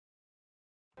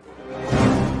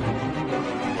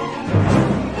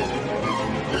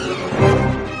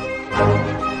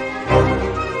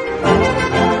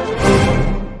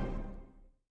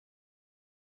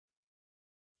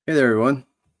Hey there, everyone.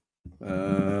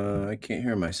 I can't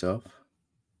hear myself.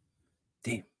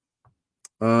 Damn.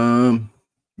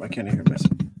 Why can't I hear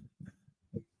myself?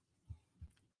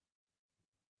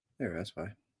 There, that's why.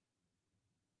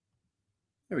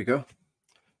 There we go.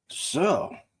 So,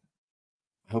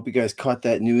 I hope you guys caught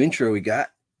that new intro we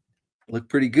got. Looked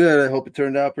pretty good. I hope it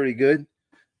turned out pretty good.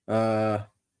 That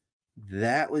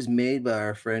was made by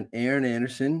our friend Aaron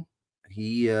Anderson.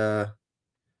 He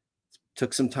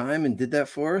took some time and did that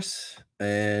for us,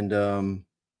 and well,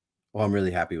 I'm really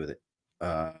happy with it.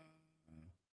 Mind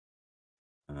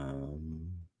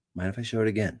if I show it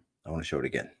again? I want to show it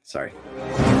again. Sorry.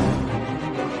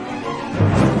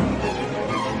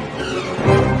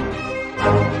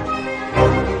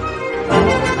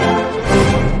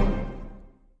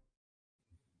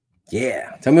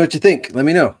 Yeah, tell me what you think. Let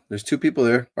me know. There's 2 people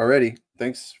there already.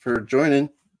 Thanks for joining.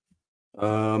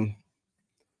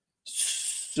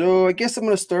 So I guess I'm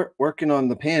going to start working on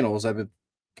the panels. I've been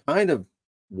kind of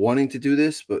wanting to do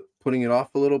this, but putting it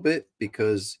off a little bit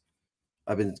because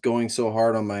I've been going so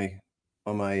hard on my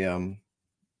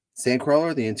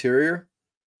sandcrawler, the interior.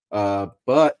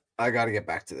 But I got to get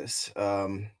back to this.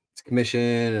 It's commission,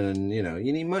 and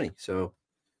you need money, so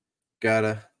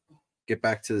gotta get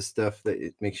back to the stuff that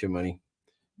it makes you money.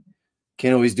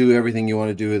 Can't always do everything you want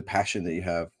to do with passion that you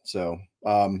have. So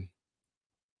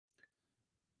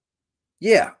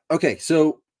yeah, okay,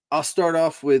 so I'll start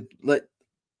off with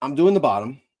I'm doing the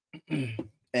bottom,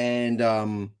 and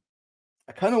I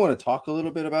kind of want to talk a little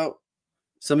bit about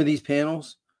some of these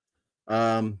panels.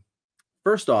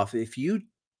 First off, if you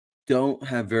don't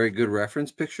have very good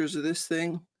reference pictures of this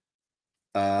thing,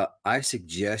 I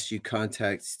suggest you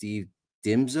contact Steve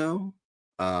Dimzo.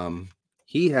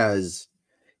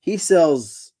 He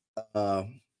sells a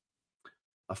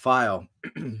file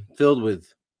filled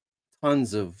with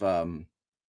tons of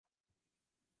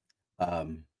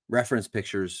reference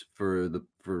pictures for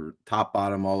top,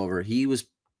 bottom, all over. He was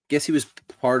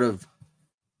part of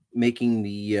making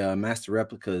the Master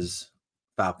Replicas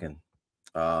Falcon.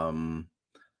 I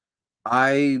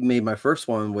made my first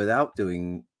one without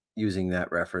using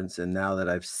that reference, and now that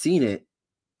I've seen it,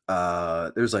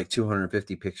 there's like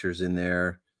 250 pictures in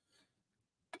there,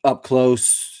 up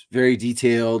close, very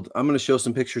detailed. I'm going to show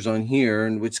some pictures on here,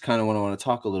 and which kind of what I want to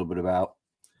talk a little bit about.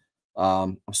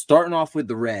 I'm starting off with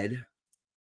the red,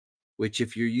 which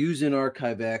if you're using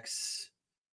ArchiveX,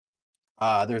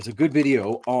 there's a good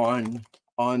video on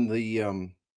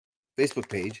the Facebook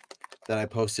page that I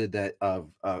posted that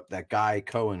that guy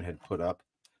Cohen had put up,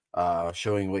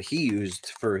 showing what he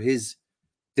used for his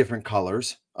different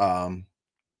colors.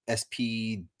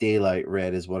 SP Daylight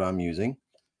Red is what I'm using,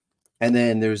 and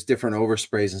then there's different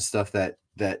oversprays and stuff that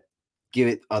give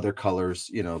it other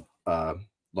colors,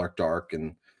 Lark Dark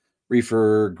and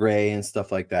Reefer Gray and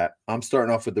stuff like that. I'm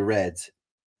starting off with the reds.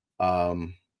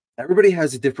 Everybody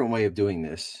has a different way of doing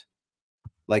this.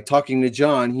 Like talking to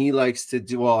John, he likes to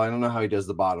do, well, I don't know how he does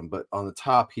the bottom, but on the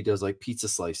top, he does like pizza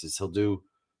slices. He'll do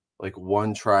like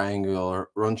one triangle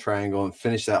and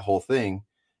finish that whole thing,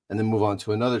 and then move on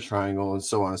to another triangle and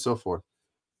so on and so forth.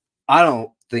 I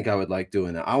don't think I would like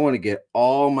doing that. I want to get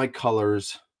all my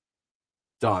colors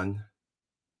done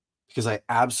because I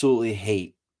absolutely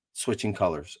hate switching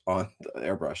colors on the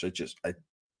airbrush. It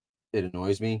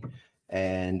annoys me,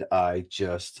 and I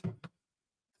just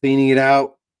cleaning it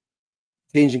out,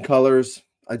 changing colors.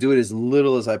 I do it as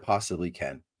little as I possibly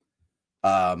can.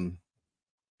 The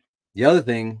other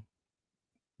thing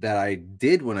that I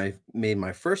did when I made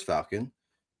my first Falcon,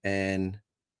 and I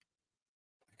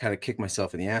kind of kick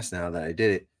myself in the ass now that I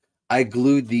did it, I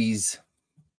glued these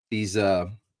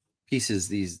pieces,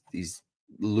 these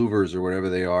louvers or whatever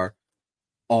they are,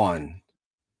 on,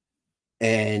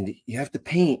 and you have to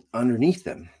paint underneath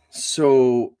them.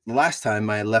 So the last time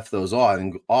I left those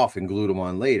off and glued them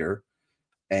on later,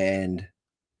 and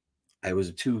I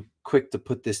was too quick to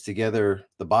put this together,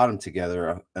 the bottom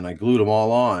together, and I glued them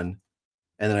all on.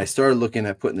 And then I started looking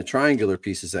at putting the triangular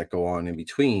pieces that go on in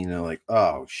between. And I'm like,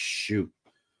 oh, shoot,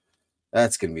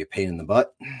 that's going to be a pain in the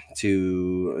butt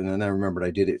and then I remembered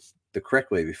I did it the correct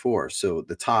way before. So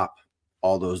the top,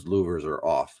 all those louvers are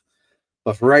off.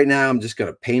 But for right now, I'm just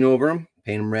going to paint over them,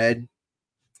 paint them red,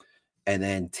 and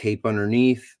then tape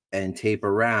underneath and tape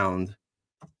around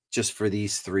just for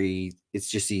these 3.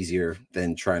 It's just easier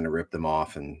than trying to rip them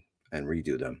off and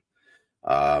redo them.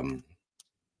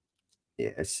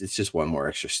 Yeah, it's just one more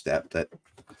extra step that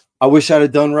I wish I'd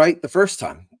have done right the first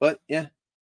time. But yeah, it's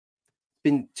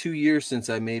been 2 years since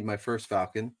I made my first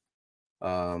Falcon.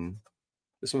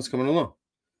 This one's coming along.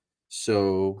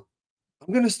 So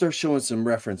I'm going to start showing some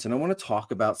reference, and I want to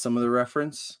talk about some of the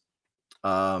reference.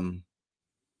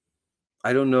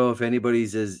 I don't know if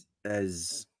anybody's as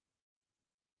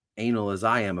anal as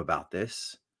I am about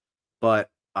this, but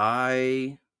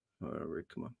come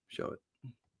on, show it.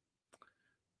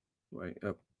 Wait,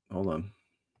 oh, hold on.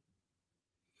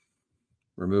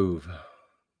 Remove.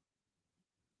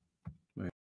 Wait.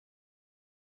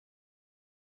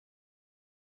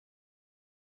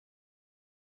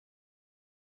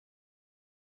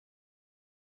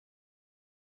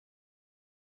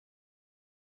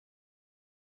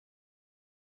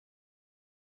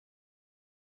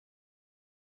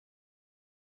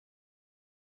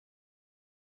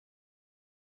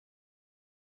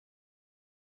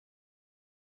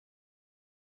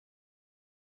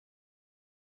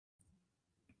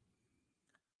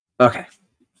 Okay.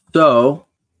 So,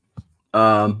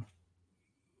 um,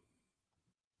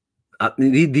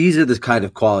 these are the kind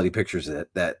of quality pictures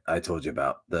that I told you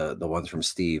about, the ones from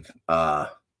Steve.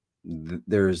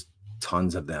 There's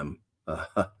tons of them.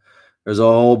 There's a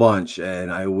whole bunch,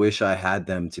 and I wish I had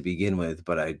them to begin with,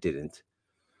 but I didn't.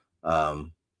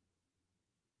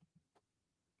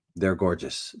 They're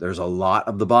gorgeous. There's a lot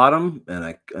of the bottom,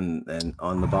 and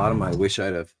on the bottom, I wish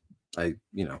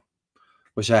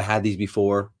wish I had these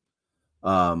before.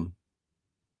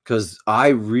 Because I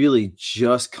really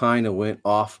just kind of went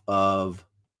off of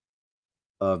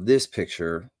this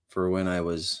picture for when I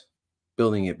was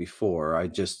building it before.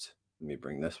 Let me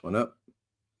bring this one up.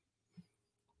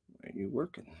 Are you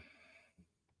working?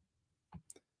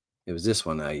 It was this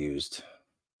one I used.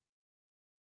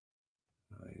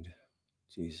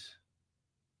 Jeez.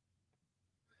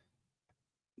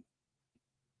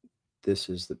 This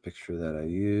is the picture that I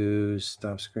use.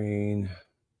 Stop screen,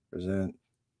 present.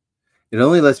 It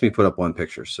only lets me put up one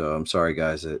picture, so I'm sorry,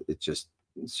 guys. It's just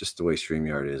the way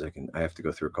StreamYard is. I have to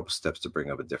go through a couple steps to bring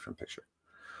up a different picture.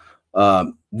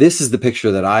 This is the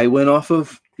picture that I went off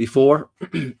of before,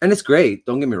 and it's great.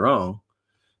 Don't get me wrong;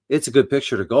 it's a good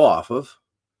picture to go off of,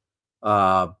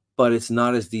 but it's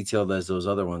not as detailed as those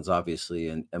other ones, obviously,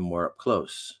 and more up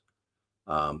close.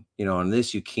 On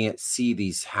this, you can't see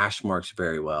these hash marks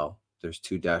very well. There's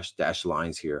two dash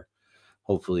lines here.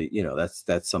 Hopefully,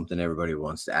 that's something everybody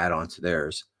wants to add on to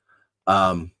theirs.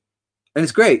 And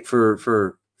it's great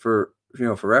for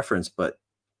reference, but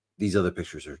these other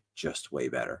pictures are just way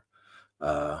better.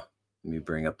 Let me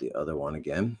bring up the other one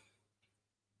again.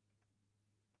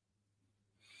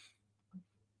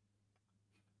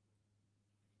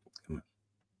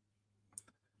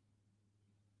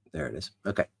 There it is.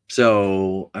 Okay.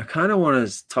 So I kind of want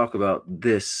to talk about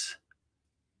this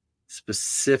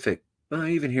specific. Well,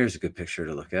 even here's a good picture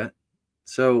to look at.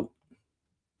 So,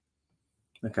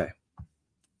 okay.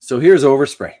 So here's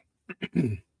overspray.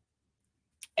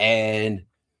 And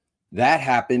that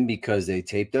happened because they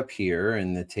taped up here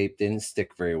and the tape didn't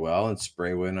stick very well and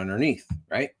spray went underneath,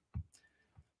 right?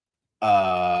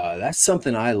 That's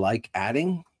something I like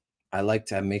adding. I like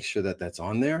to make sure that that's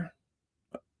on there.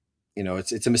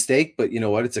 It's a mistake, but you know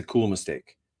what? It's a cool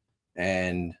mistake.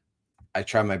 And I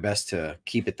try my best to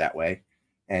keep it that way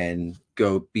and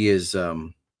go be as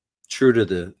true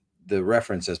to the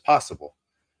reference as possible.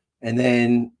 And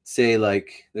then say,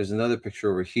 like, there's another picture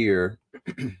over here,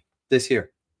 this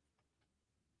here.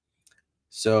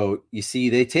 So you see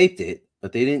they taped it,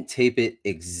 but they didn't tape it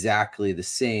exactly the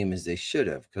same as they should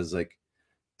have. Because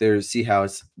see how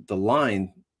it's the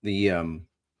line, the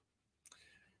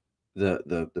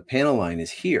panel line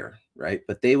is here, right?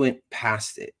 But they went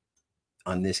past it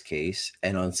on this case,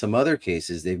 and on some other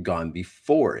cases they've gone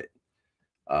before it,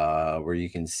 where you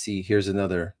can see here's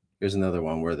another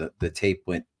one where the tape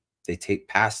they taped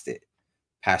past it,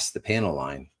 past the panel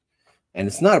line, and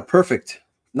it's not a perfect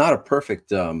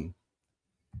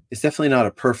it's definitely not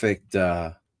a perfect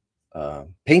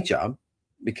paint job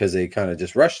because they kind of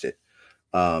just rushed it.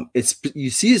 You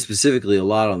see it specifically a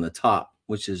lot on the top,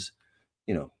 which is,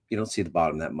 you don't see the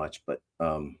bottom that much, but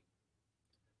on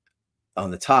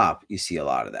the top you see a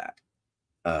lot of that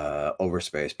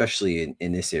overspray, especially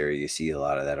in this area. You see a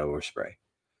lot of that overspray.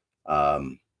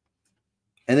 And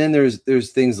then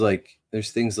there's things like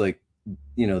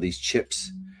these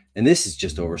chips, and this is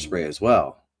just overspray as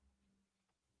well.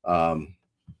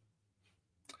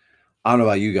 I don't know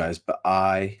about you guys, but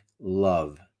I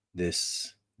love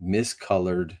this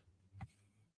miscolored,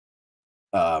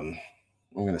 I'm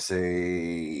going to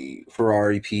say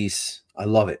Ferrari piece. I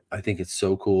love it. I think it's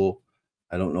so cool.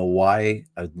 I don't know why.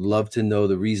 I'd love to know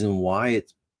the reason why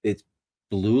it's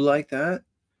blue like that.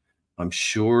 I'm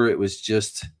sure it was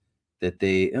just that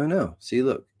oh no, see,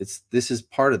 look, this is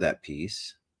part of that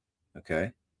piece.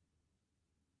 Okay.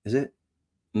 Is it?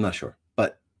 I'm not sure,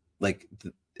 but like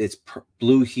it's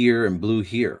blue here and blue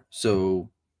here. So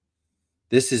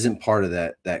This isn't part of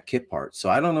that kit part. So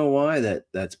I don't know why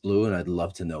that's blue, and I'd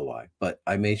love to know why. But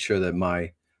I made sure that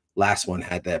my last one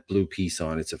had that blue piece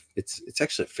on. It's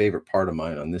actually a favorite part of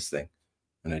mine on this thing.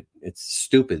 And it's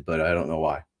stupid, but I don't know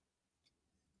why.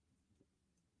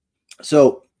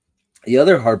 So the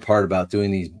other hard part about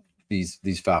doing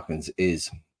these falcons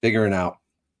is figuring out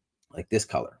like this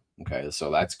color. Okay, so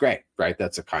that's gray, right?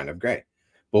 That's a kind of gray.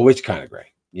 But which kind of gray?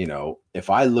 You know, if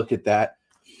I look at that,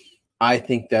 I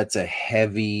think that's a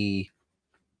heavy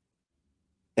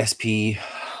SP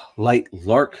light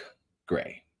lark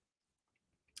gray.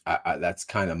 That's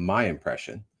kind of my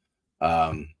impression.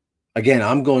 Again,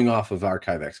 I'm going off of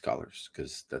ArchiveX colors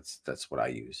because that's what I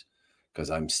use, because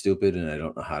I'm stupid and I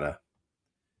don't know how to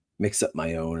mix up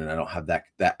my own, and I don't have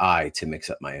that eye to mix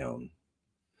up my own.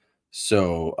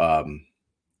 So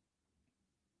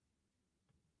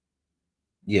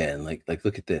yeah, and like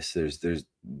look at this.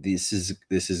 This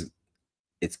is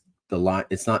it's the line.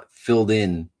 It's not filled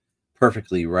in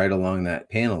perfectly right along that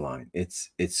panel line. It's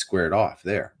squared off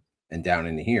there and down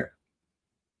into here.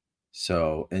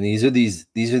 So, and these are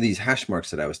these hash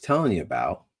marks that I was telling you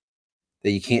about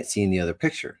that you can't see in the other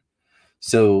picture.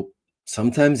 So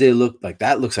sometimes they look like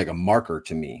that looks like a marker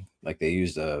to me, like they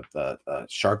used a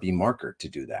Sharpie marker to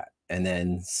do that. And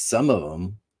then some of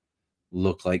them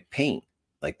look like paint,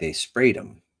 like they sprayed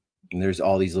them. And there's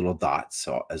all these little dots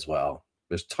as well.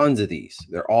 There's tons of these.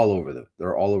 They're all over the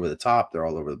top. They're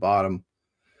all over the bottom.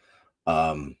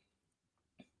 And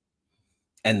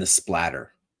the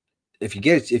splatter. If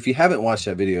you haven't watched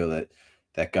that video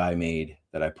that guy made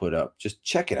that I put up, just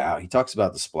check it out. He talks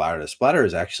about the splatter. The splatter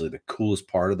is actually the coolest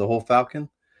part of the whole Falcon.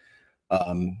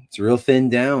 It's real thin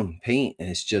down paint, and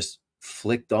it's just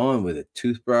flicked on with a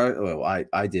toothbrush. Well,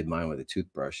 I did mine with a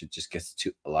toothbrush. It just gets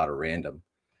to a lot of random,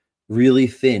 really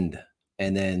thinned.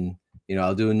 And then, you know,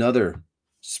 I'll do another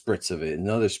spritz of it,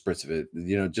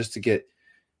 you know, just to get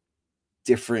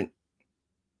different,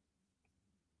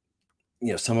 you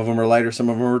know, some of them are lighter, some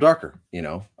of them are darker, you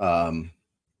know.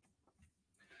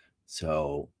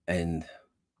 So, and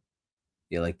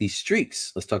yeah, like these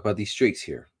streaks. Let's talk about these streaks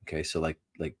here. Okay, so like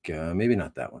maybe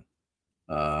not that one.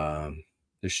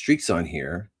 There's streaks on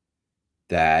here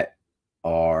that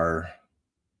are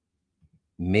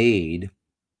made.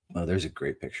 Oh, there's a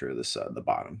great picture of this the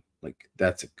bottom. Like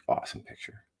that's an awesome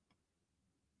picture.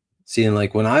 Seeing,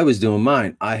 like when I was doing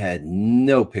mine, I had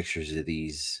no pictures of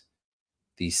these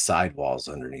sidewalls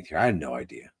underneath here. I had no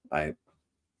idea.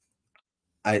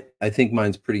 I think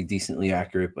mine's pretty decently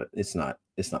accurate, but it's not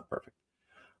perfect.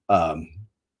 And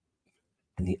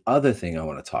the other thing I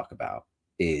want to talk about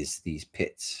is these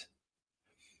pits.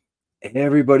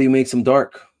 Everybody makes them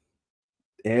dark.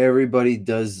 Everybody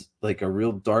does like a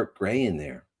real dark gray in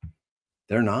there.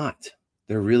 They're not.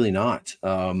 They're really not.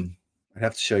 I'd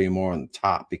have to show you more on the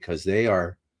top, because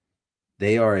they're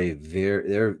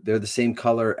the same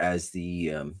color as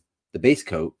the base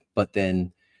coat, but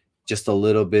then just a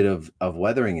little bit of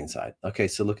weathering inside. Okay,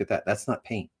 so look at that. That's not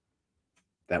paint.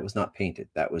 That was not painted.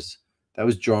 That was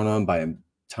drawn on by a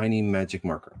tiny magic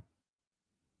marker.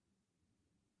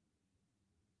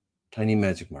 Tiny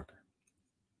magic marker.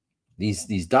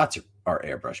 These dots are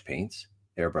airbrush paints,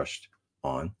 airbrushed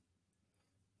on.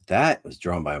 That was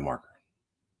drawn by a marker.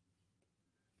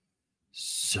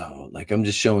 So, like, I'm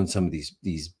just showing some of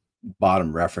these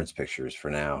bottom reference pictures for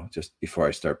now, just before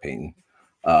I start painting.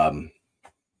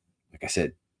 Like I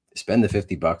said, spend the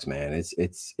 $50, man.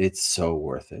 It's so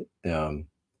worth it. And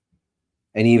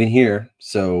even here,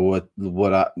 so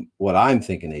what I'm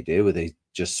thinking they did was they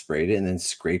just sprayed it and then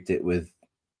scraped it with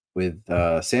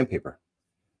sandpaper,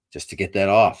 just to get that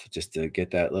off, just to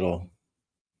get that little.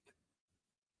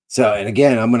 So, and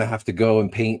again, I'm gonna have to go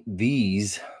and paint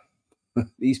these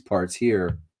parts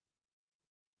here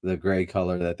the gray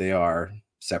color that they are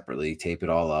separately, tape it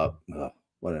all up. Ugh,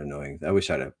 what annoying. I wish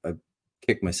I'd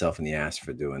kicked myself in the ass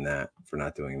for doing that, for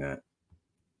not doing that.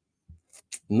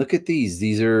 And look at these.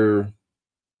 These are,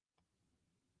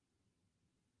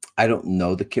 I don't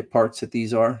know the kit parts that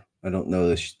these are. I don't know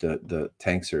the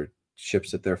tanks or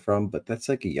ships that they're from, but that's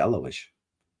like a yellowish.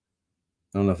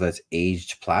 I don't know if that's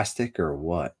aged plastic or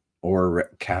what, or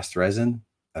cast resin.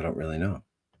 I don't really know.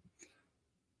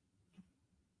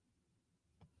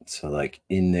 So like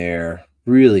in there,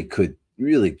 really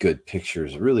good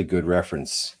pictures, really good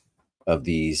reference of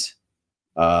these.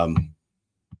 I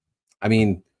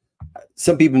mean,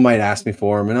 some people might ask me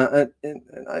for them, and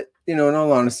I, you know, in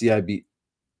all honesty, I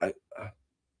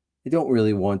don't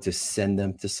really want to send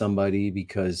them to somebody,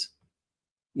 because,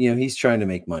 you know, he's trying to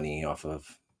make money off of.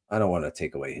 I don't want to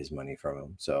take away his money from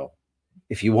him. So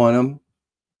if you want them,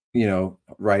 you know,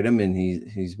 write him, and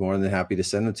he's more than happy to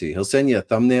send them to you. He'll send you a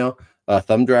thumbnail, a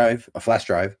thumb drive, a flash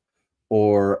drive,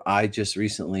 or I just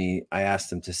recently I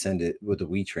asked him to send it with a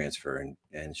WeTransfer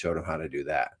and showed him how to do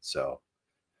that. So,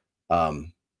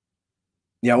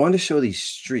 yeah, I wanted to show these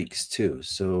streaks too.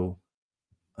 So,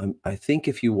 I think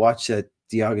if you watch that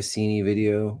DeAgostini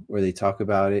video where they talk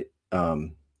about it,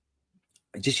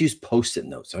 I just use Post-it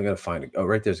notes. I gotta find it. Oh,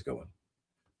 right there's a good one.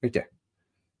 Right there.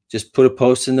 Just put a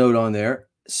Post-it note on there,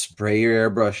 spray your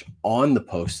airbrush on the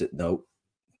Post-it note,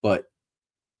 but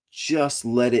just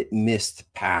let it mist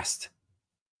past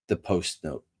the Post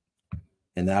note.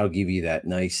 And that'll give you that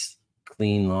nice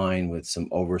clean line with some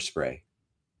overspray.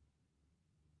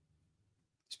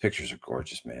 These pictures are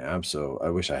gorgeous, man. I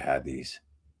wish I had these.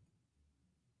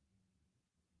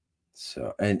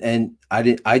 So, and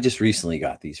I just recently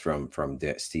got these from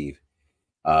Steve.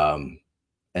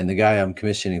 And the guy I'm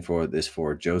commissioning for this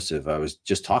for, Joseph, I was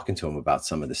just talking to him about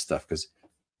some of this stuff because,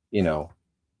 you know,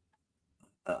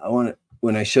 I want to,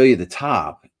 when I show you the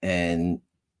top, and,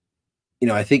 you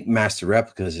know, I think master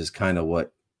replicas is kind of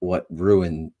what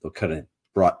ruined, what kind of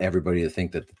brought everybody to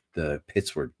think that the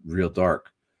pits were real dark.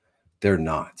 They're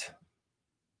not.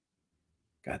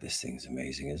 God, this thing's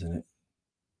amazing, isn't it?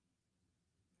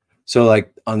 So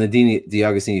like on the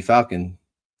DeAgostini Falcon,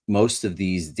 most of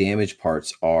these damaged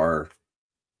parts are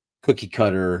cookie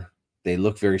cutter. They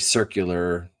look very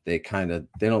circular. They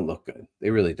don't look good. They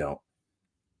really don't.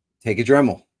 Take a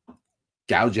Dremel,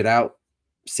 gouge it out,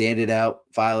 sand it out,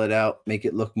 file it out, make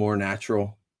it look more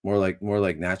natural, more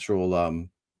like natural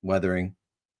weathering.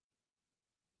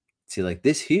 See, like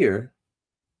this here,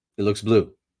 it looks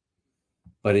blue,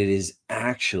 but it is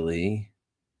actually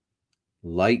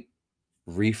light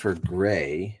reefer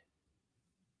gray,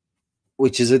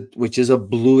 which is a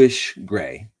bluish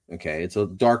gray. Okay, it's a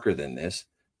darker than this,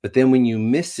 but then when you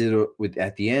mist it with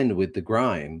at the end with the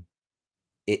grime,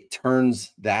 it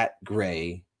turns that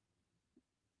gray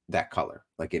that color.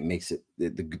 Like it makes it the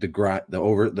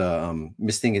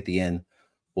misting at the end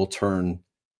will turn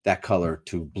that color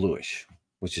to bluish,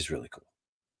 which is really cool.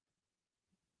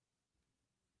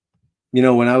 You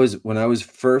know, when I was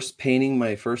first painting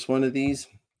my first one of these,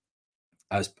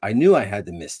 I knew I had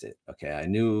to mist it. Okay,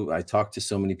 I talked to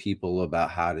so many people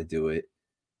about how to do it,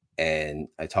 and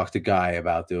I talked to Guy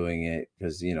about doing it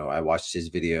because, you know, I watched his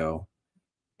video,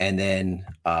 and then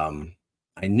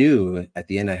I knew at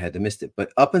the end I had to mist it.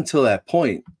 But up until that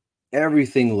point,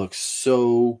 everything looks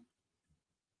so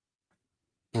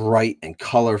bright and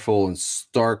colorful and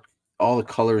stark. All the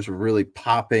colors were really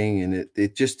popping, and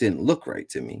it just didn't look right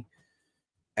to me.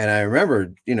 And I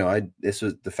remember, you know,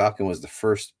 the Falcon was the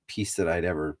first piece that I'd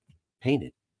ever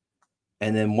painted.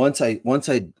 And then once I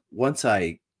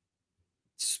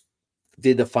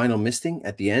did the final misting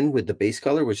at the end with the base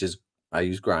color, which is, I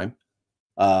use grime,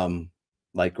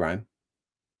 light grime.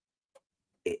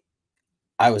 When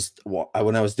I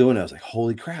was doing it, I was like,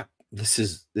 holy crap, this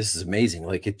is amazing.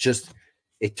 Like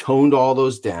it toned all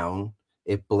those down.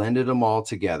 It blended them all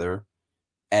together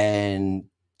and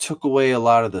took away a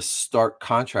lot of the stark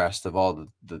contrast of all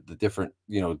the different,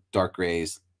 you know, dark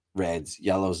grays, reds,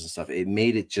 yellows and stuff. It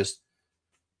made it just,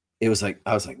 it was like,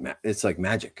 I was like, it's like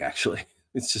magic, actually.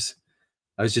 It's just,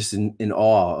 I was just in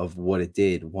awe of what it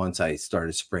did once I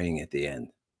started spraying at the end,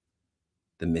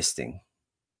 the misting.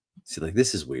 See, like,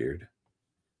 this is weird.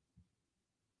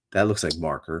 That looks like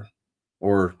marker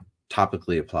or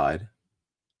topically applied,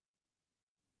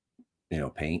 you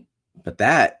know, paint. But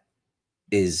that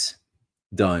is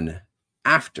done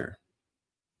after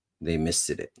they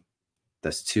misted it.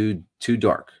 That's too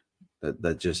dark.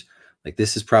 That just, like,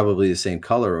 this is probably the same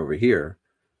color over here,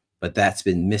 but that's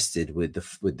been misted with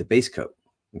the base coat.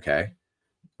 Okay,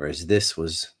 whereas this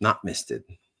was not misted.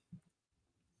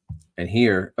 And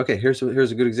here, okay, here's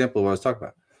a good example of what I was talking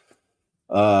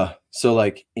about. So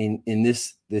like in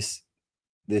this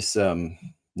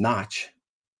notch,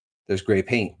 there's gray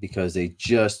paint because they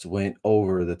just went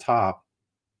over the top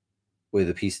with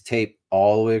a piece of tape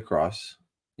all the way across,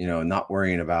 you know, not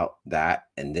worrying about that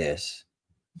and this.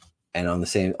 And on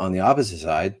the opposite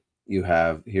side, you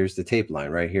have, here's the tape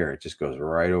line right here. It just goes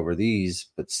right over these,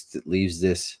 but leaves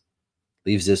this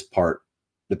part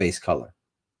the base color.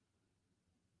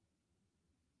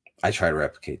 I try to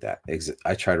replicate that.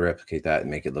 I try to replicate that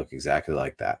and make it look exactly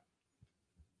like that.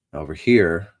 Over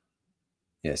here,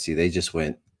 yeah, see, they just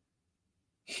went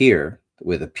here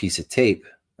with a piece of tape,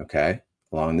 okay,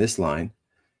 along this line,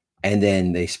 and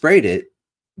then they sprayed it,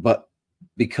 but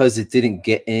because it didn't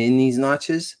get in these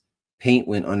notches, paint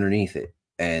went underneath it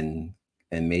and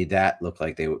made that look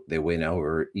like they went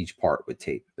over each part with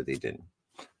tape, but they didn't.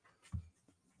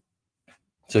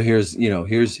 So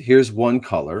here's one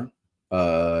color.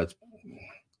 I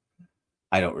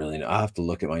don't really know. I'll have to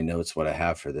look at my notes what I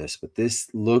have for this, but this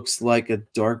looks like a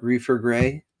dark reefer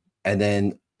gray, and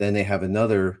then they have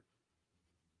another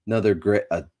gray,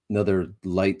 another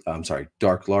light. I'm sorry,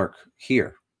 dark lark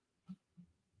here.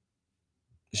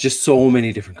 There's just so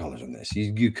many different colors on this.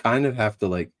 You kind of have to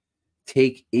like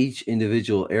take each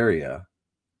individual area.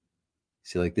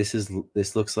 See, like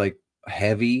this looks like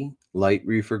heavy light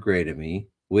reefer gray to me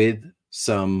with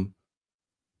some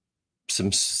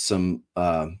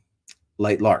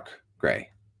light lark gray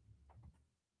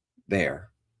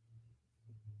there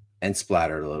and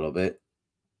splattered a little bit.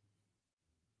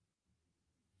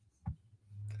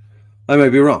 I might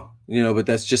be wrong, but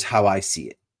that's just how I see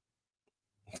it.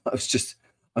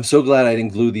 I'm so glad I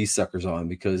didn't glue these suckers on,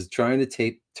 because trying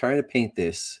to paint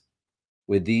this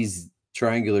with these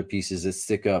triangular pieces that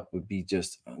stick up would be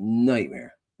just a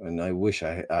nightmare. And I wish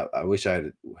I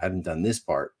hadn't done this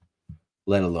part,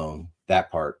 let alone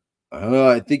that part.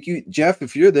 I think Jeff,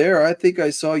 if you're there, I think I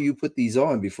saw you put these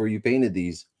on before you painted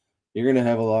these. You're going to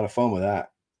have a lot of fun with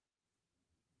that.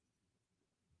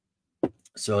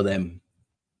 So then,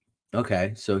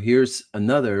 okay, so here's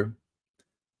another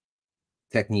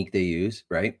technique they use,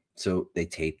 right? So they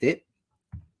taped it,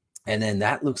 and then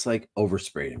that looks like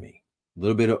overspray to me. A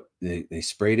little bit of, they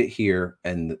sprayed it here,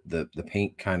 and the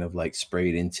paint kind of like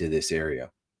sprayed into this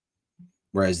area.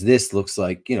 Whereas this looks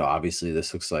like, obviously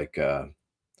this looks like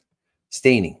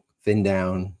staining, thin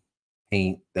down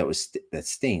paint that's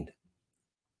stained.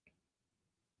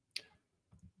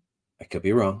 I could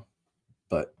be wrong,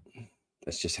 but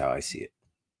that's just how I see it.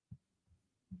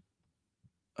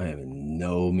 I am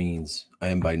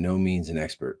by no means an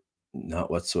expert, not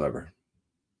whatsoever.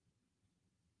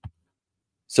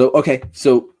 So, okay.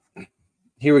 So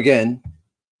here again,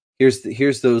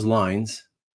 here's those lines,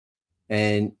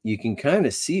 and you can kind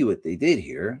of see what they did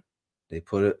here. They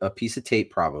put a piece of tape,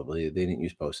 probably. They didn't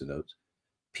use Post-it notes.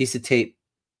 Piece of tape,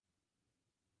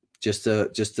 just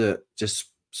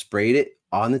sprayed it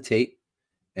on the tape,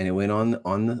 and it went on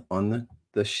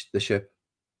the ship.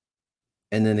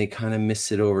 And then they kind of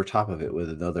mist it over top of it with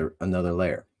another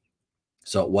layer,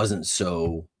 so it wasn't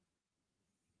so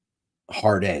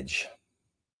hard edge.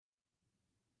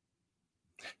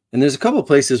 And there's a couple of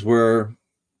places where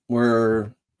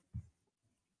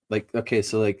like, okay,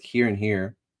 so like here and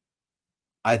here,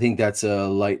 I think that's a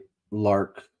light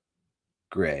lark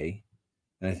gray,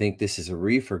 and I think this is a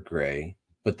reefer gray,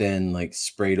 but then like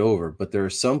sprayed over. But there are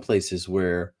some places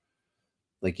where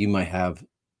like you might have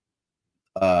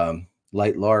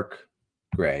light lark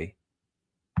gray.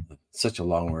 Such a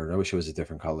long word. I wish it was a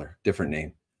different color, different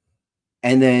name.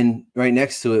 And then right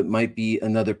next to it might be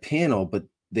another panel, but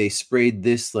they sprayed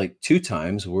this like 2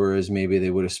 times, whereas maybe they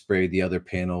would have sprayed the other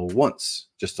panel once,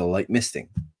 just a light misting.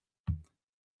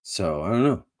 So I don't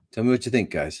know. Tell me what you think,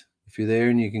 guys. If you're there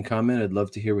and you can comment, I'd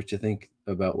love to hear what you think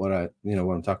about what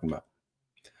I'm talking about.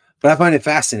 But I find it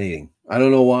fascinating. I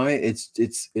don't know why. It's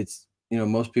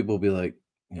most people will be like,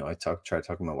 I try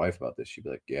talking to my wife about this. She'd be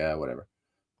like, yeah, whatever.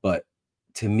 But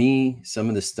to me, some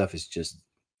of this stuff is just,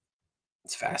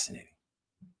 it's fascinating.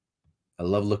 I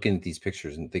love looking at these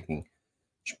pictures and thinking,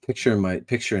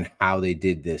 picturing how they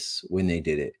did this when they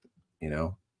did it.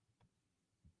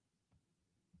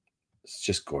 It's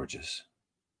just gorgeous.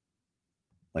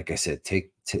 Like I said,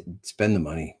 spend the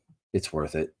money. It's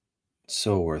worth it.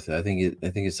 So worth it. I think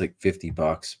it's like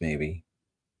 $50 maybe.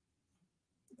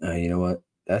 You know what?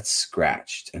 That's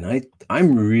scratched, and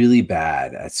I'm really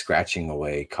bad at scratching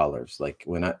away colors. Like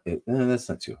that's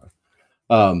not too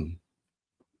hard.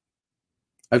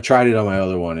 I've tried it on my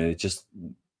other one, and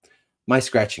my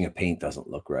scratching of paint doesn't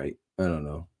look right. I don't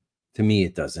know. To me,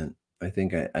 it doesn't. I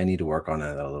think I need to work on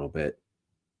that a little bit.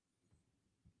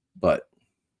 But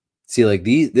see, like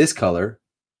this color,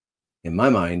 in my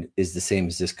mind, is the same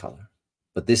as this color,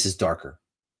 but this is darker,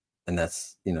 and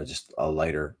that's just a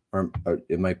lighter, or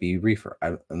it might be reefer.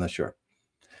 I'm not sure,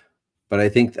 but I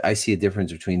think I see a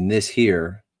difference between this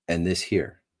here and this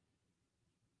here.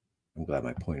 I'm glad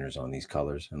my pointer's on these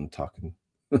colors. I'm talking.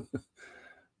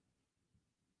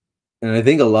 And I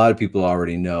think a lot of people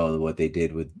already know what they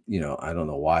did with, I don't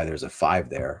know why there's a 5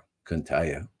 there. Couldn't tell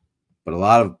you. But in a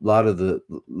lot of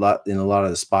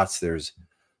the spots, there's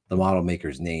the model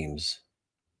maker's names,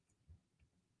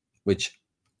 which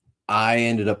I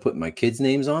ended up putting my kids'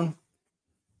 names on,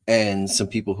 and some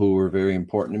people who were very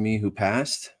important to me who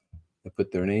passed, I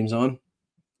put their names on.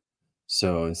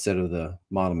 So instead of the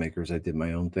model makers, I did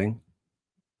my own thing.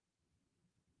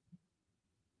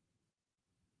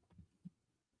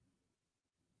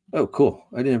 Oh, cool.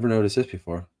 I didn't ever notice this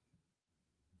before.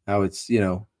 How it's,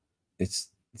 it's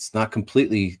It's not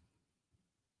completely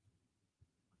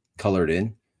colored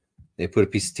in. They put a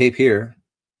piece of tape here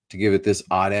to give it this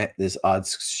odd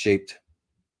shaped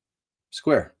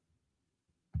square.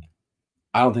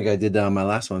 I don't think I did that on my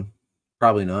last one.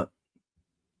 Probably not.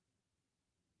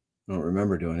 I don't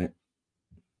remember doing it.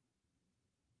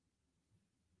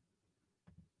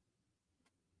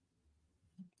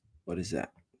 What is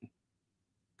that?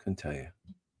 Couldn't tell you.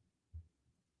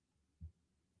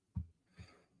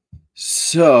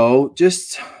 So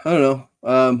just, I don't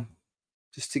know,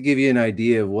 just to give you an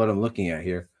idea of what I'm looking at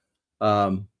here.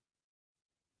 I'm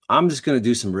just going to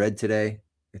do some red today.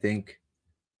 I think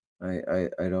I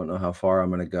don't know how far I'm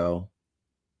going to go,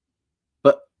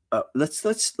 but let's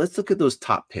look at those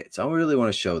top pits. I really want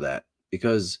to show that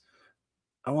because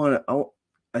I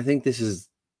think this is,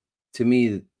 to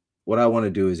me, what I want to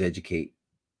do is educate.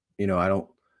 You know, I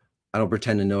don't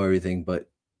pretend to know everything, but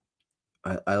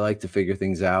I like to figure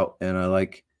things out, and I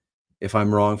like, if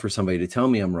I'm wrong, for somebody to tell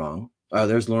me I'm wrong.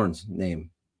 There's Lauren's name,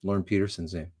 Lauren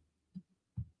Peterson's name.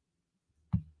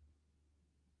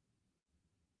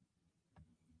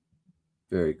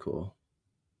 Very cool.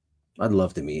 I'd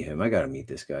love to meet him. I got to meet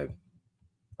this guy.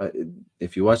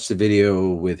 If you watch the video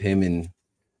with him and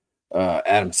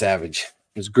Adam Savage,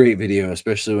 it was a great video,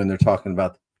 especially when they're talking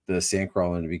about the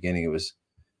sandcrawler in the beginning. It's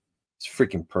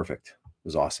freaking perfect. It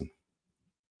was awesome.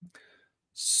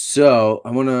 So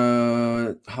I'm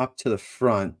gonna hop to the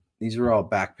front. These are all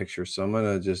back pictures, so I'm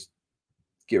gonna just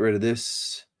get rid of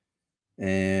this,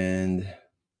 and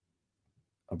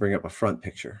I'll bring up a front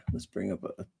picture. Let's bring up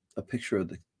a picture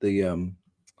of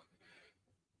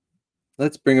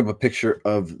let's bring up a picture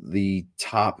of the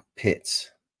top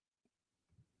pits,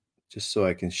 just so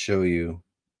I can show you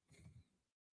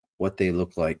what they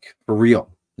look like for real,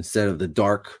 instead of the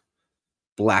dark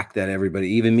black that everybody,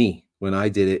 even me, when I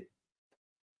did it,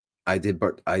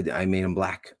 but I made them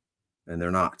black, and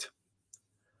they're not.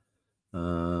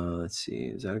 Let's see,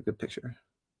 is that a good picture?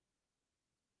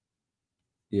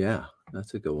 Yeah,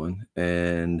 that's a good one.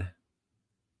 And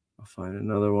I'll find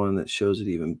another one that shows it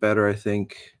even better, I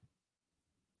think.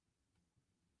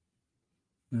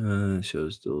 It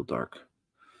shows a little dark.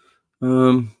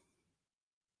 Let's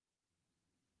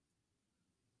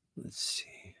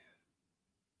see.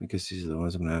 I guess these are the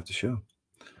ones I'm gonna have to show.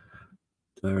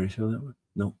 Did I already show that one?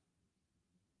 No.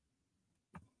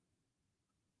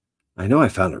 I know I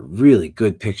found a really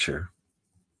good picture.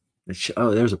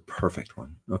 Oh, there's a perfect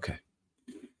one. Okay.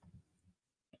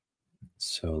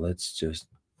 So let's just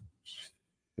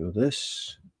show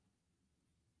this.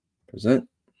 Present.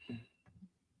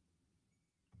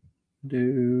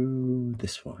 Do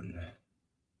this one.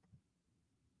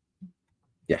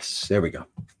 Yes, there we go.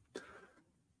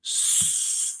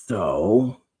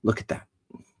 So look at that.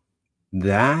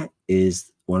 That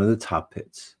is one of the top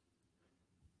pits.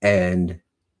 And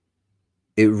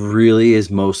it really is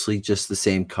mostly just the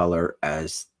same color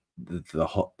as the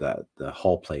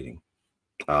hull plating,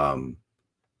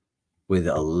 with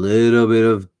a little bit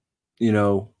of, you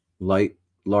know, light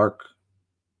lark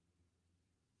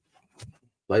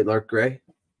gray.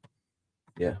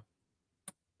 Yeah,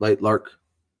 light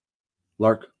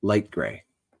gray,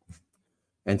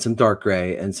 and some dark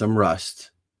gray and some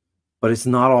rust. But it's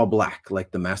not all black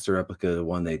like the master replica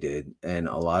one they did, and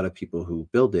a lot of people who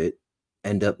build it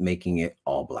end up making it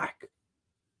all black,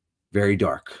 very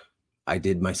dark. I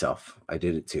did myself. I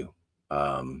did it too.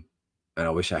 And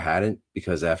I wish I hadn't,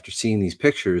 because after seeing these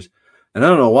pictures, and I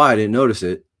don't know why I didn't notice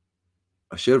it.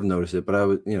 I should have noticed it, but I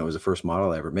was, you know, it was the first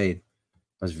model I ever made.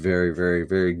 I was very, very,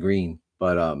 very green.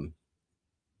 But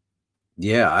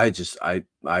yeah, I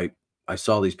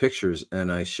saw these pictures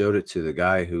and I showed it to the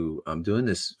guy who I'm doing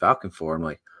this Falcon for. I'm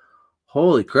like,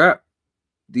 holy crap,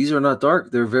 these are not dark.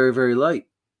 They're very, very light.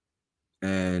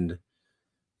 And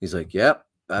he's like, yep,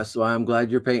 that's why I'm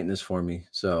glad you're painting this for me.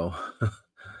 So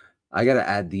I got to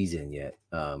add these in yet.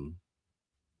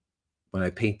 When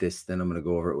I paint this, then I'm going to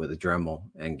go over it with a Dremel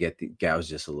and get the gouge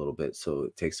just a little bit, so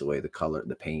it takes away the color,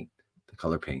 the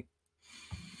color paint.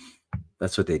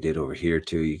 That's what they did over here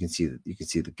too. You can see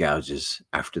the gouges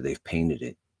after they've painted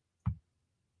it.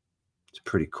 It's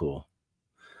pretty cool.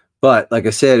 But like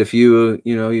I said, if you're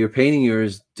painting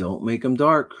yours, don't make them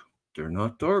dark. They're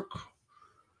not dark.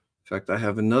 In fact, I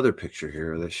have another picture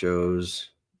here that shows,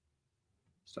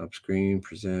 stop screen,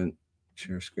 present,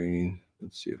 share screen.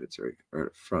 Let's see if it's right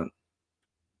up front.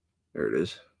 There it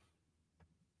is.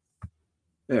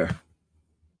 There.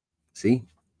 See?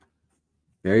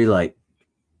 Very light.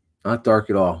 Not dark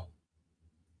at all.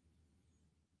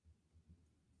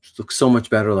 Just looks so much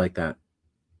better like that.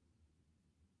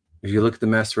 If you look at the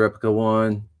master replica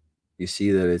one, you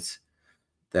see that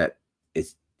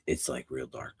it's like real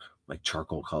dark, like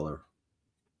charcoal color.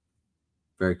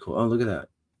 Very cool. Oh, look at that.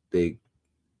 They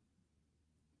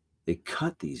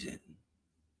cut these in.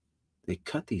 They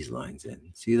cut these lines in.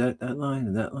 See that line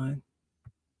and that line?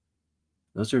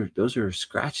 Those are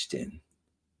scratched in.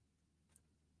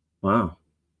 Wow.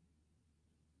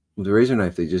 With a razor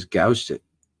knife, they just gouged it.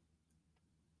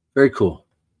 Very cool.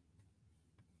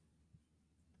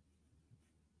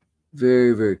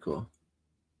 Very, very cool.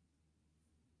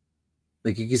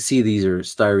 Like you can see these are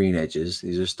styrene edges.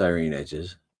 These are styrene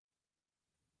edges.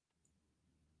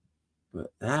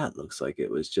 But that looks like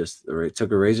it was just, it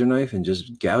took a razor knife and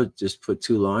just gouged, just put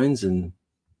two lines and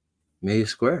made a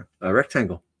square, a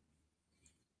rectangle.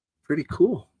 Pretty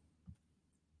cool.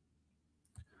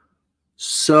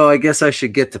 So I guess I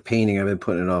should get to painting. I've been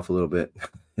putting it off a little bit.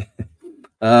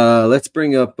 Let's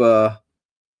bring up a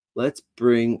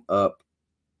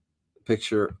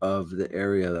picture of the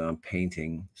area that I'm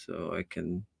painting so I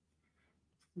can,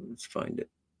 let's find it.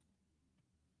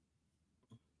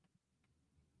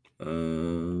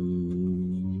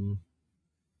 Too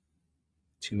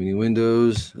many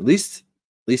windows. At least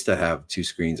I have two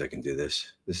screens. I can do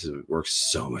this. Works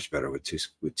so much better with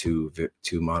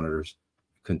two monitors.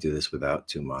 Couldn't do this without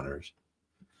two monitors.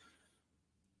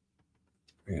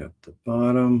 Bring up the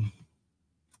bottom.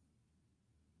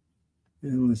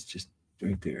 And let's just,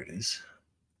 right there it is.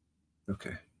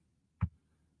 Okay.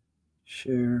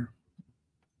 Share.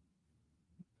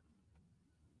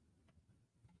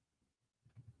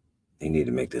 They need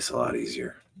to make this a lot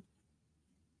easier.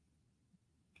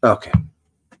 Okay.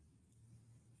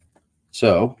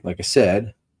 So, like I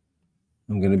said,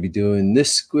 I'm going to be doing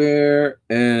this square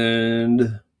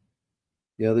and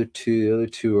the other two. The other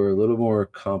two are a little more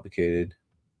complicated.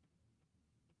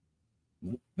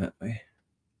 That way.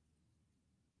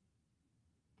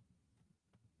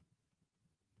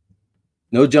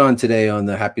 No John today on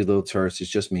the Happy Little Tourist. It's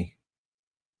just me.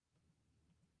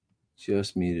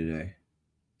 Just me today.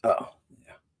 Oh,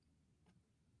 yeah.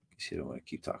 Guess you don't want to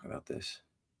keep talking about this.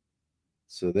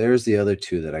 So there's the other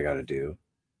two that I got to do.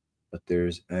 But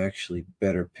there's actually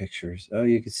better pictures. Oh,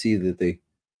 you can see that they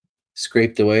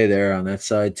scraped away there on that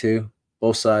side too.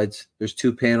 Both sides. There's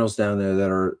two panels down there that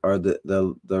are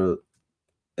the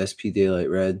SP Daylight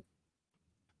Red.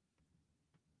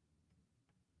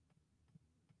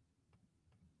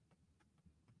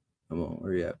 Come on,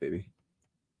 where you at, baby?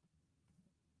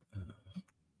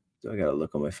 I gotta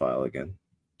look on my file again.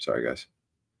 Sorry, guys.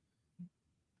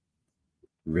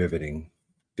 Riveting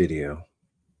video.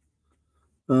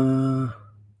 I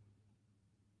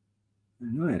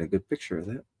know I had a good picture of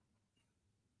that.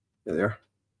 There they are.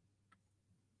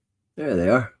 There they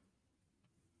are.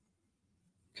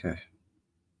 Okay.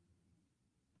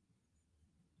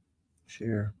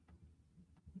 Share.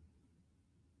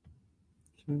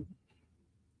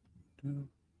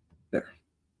 There.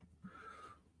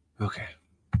 Okay.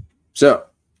 So,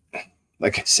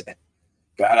 like I said,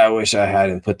 God, I wish I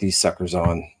hadn't put these suckers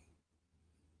on.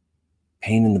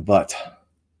 Pain in the butt.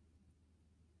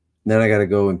 Then I got to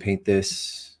go and paint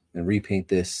this and repaint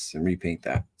this and repaint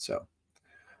that. So,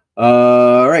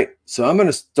 all right. So I'm going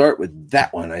to start with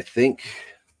that one, I think.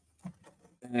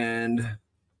 And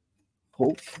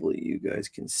hopefully you guys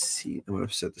can see. I'm going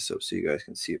to set this up so you guys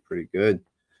can see it pretty good.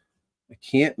 I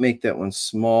can't make that one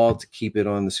small to keep it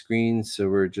on the screen. So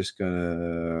we're just going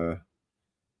to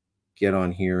get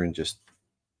on here and just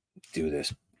do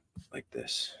this like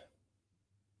this.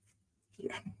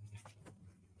 Yeah.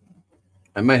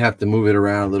 I might have to move it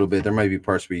around a little bit. There might be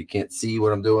parts where you can't see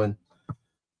what I'm doing,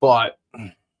 but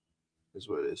is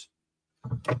what it is.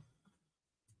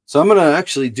 So I'm going to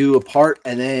actually do a part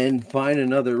and then find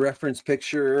another reference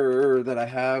picture that I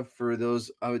have for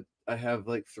those. I have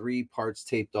like 3 parts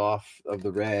taped off of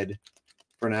the red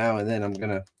for now. And then I'm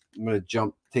going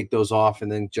to take those off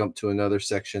and then jump to another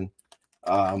section.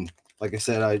 Like I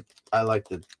said, I like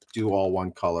to do all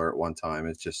one color at one time.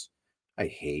 It's just, I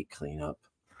hate cleanup.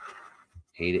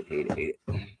 Hate it, hate it, hate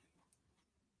it.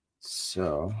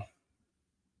 So,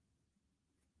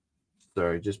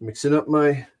 sorry, just mixing up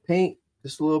my paint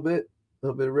just a little bit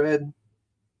of red.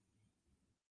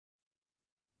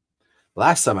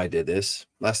 Last time I did this,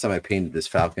 last time I painted this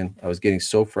Falcon, I was getting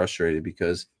so frustrated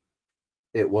because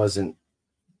it wasn't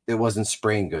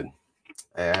spraying good.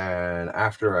 And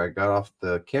after I got off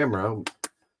the camera,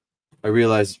 I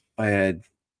realized I had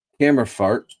camera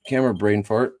brain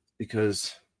fart,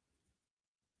 because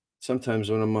sometimes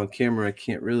when I'm on camera, I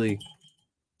can't really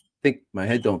think, my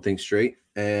head don't think straight.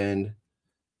 And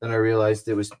then I realized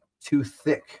it was too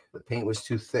thick. The paint was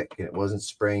too thick and it wasn't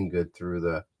spraying good through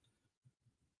the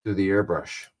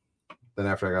airbrush. Then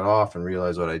after I got off and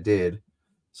realized what I did,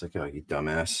 It's like, oh, you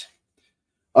dumbass.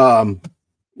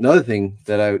 Another thing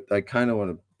that I kind of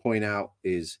want to point out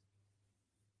is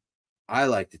I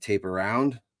like to tape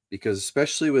around, because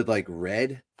especially with like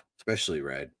red, especially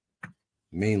red,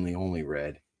 mainly only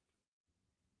red,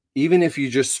 even if you're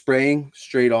just spraying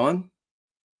straight on,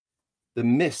 the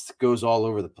mist goes all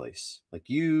over the place. Like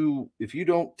if you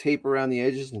don't tape around the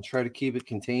edges and try to keep it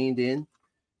contained in,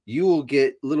 you will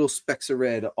get little specks of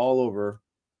red all over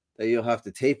that you'll have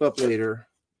to tape up later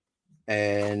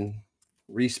and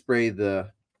respray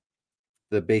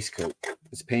the base coat.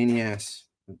 It's a pain in the ass.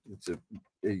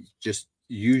 It just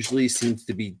usually seems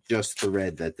to be just the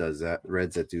red that does that,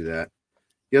 reds that do that.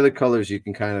 The other colors you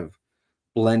can kind of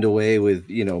blend away with,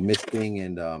 you know, misting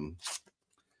and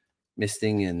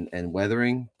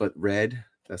weathering, but red,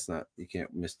 that's not, you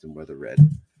can't mist and weather red.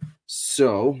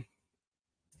 So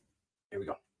here we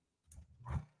go.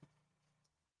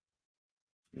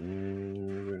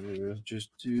 And just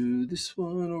do this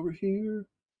one over here.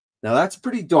 Now that's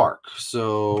pretty dark,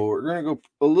 so we're gonna go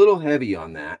a little heavy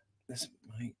on that. This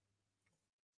might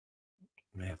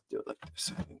have to do it like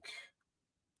this, I think.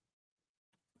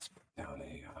 Let's put down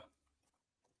a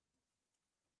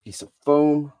piece of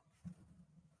foam,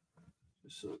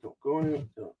 just so it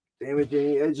don't damage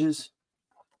any edges.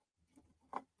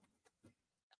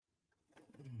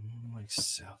 Like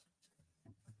so.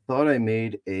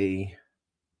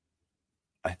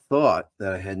 I thought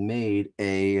that I had made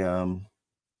a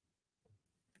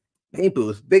paint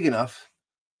booth big enough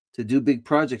to do big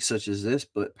projects such as this,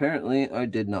 but apparently I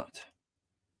did not.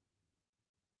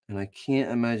 And I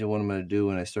can't imagine what I'm going to do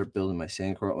when I start building my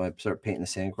sandcrawler, when I start painting the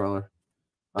sandcrawler.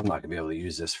 I'm not going to be able to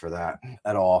use this for that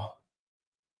at all.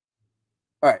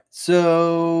 All right,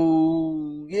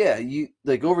 so yeah, you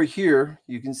like over here,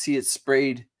 you can see it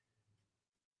sprayed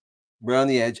around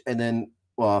the edge, and then,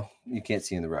 well, you can't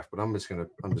see in the ref, but I'm just gonna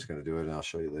do it, and I'll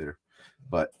show you later.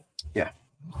 But yeah,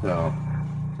 so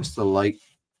just a light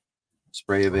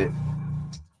spray of it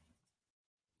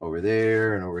over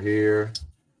there and over here.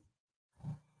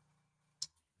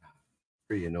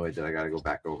 Pretty annoyed that I got to go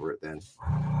back over it. Then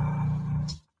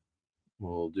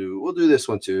we'll do this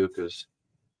one too, because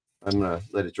I'm gonna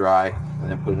let it dry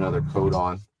and then put another coat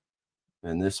on.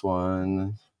 And this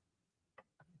one,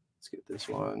 let's get this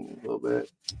one a little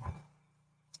bit.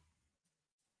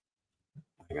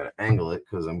 I gotta angle it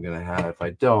because I'm gonna have, if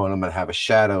I don't, I'm gonna have a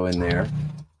shadow in there,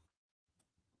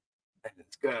 and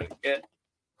it's gonna get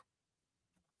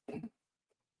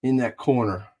in that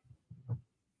corner.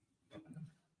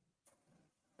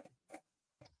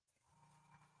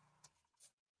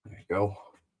 There you go.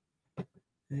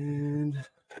 And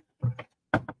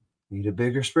need a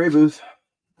bigger spray booth.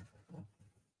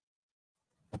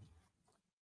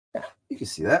 Yeah, you can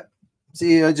see that.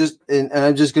 See, I'm just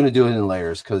going to do it in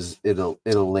layers because it'll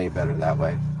lay better that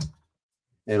way.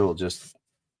 It'll just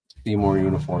be more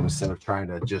uniform instead of trying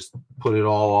to just put it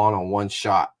all on one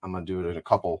shot. I'm going to do it in a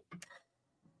couple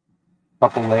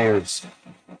layers.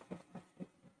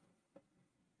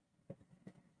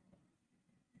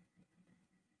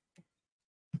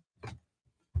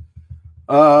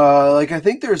 Like I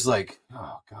think there's like,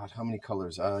 oh God, how many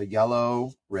colors?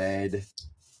 Yellow, red,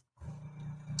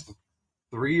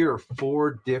 3 or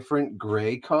 4 different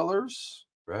gray colors,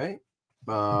 right?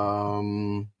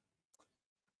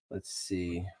 Let's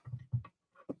see.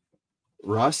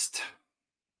 Rust.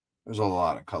 There's a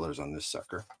lot of colors on this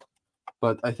sucker,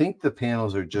 but I think the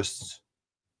panels are just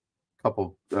a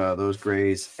couple those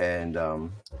grays and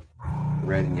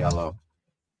red and yellow.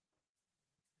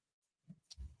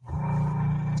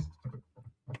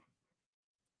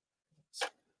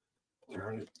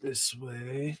 Turn it this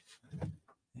way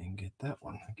and get that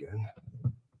one again.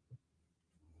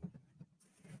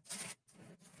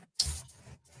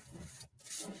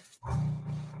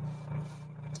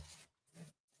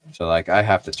 So like I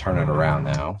have to turn it around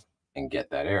now and get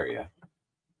that area.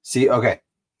 See, okay.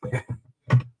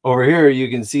 Over here you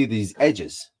can see these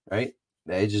edges, right?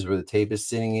 The edges where the tape is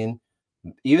sitting in.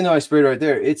 Even though I sprayed right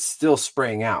there, it's still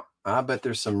spraying out. I bet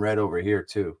there's some red over here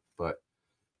too, but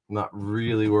I'm not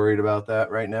really worried about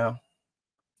that right now.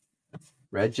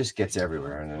 Red just gets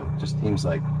everywhere, and it just seems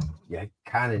like you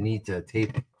kind of need to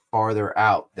tape farther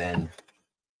out than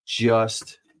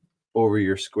just over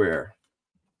your square.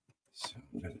 So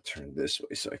I'm going to turn this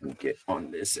way so I can get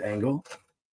on this angle.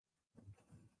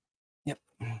 Yep.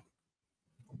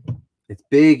 It's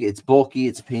big, it's bulky,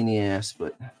 it's a pain in the ass,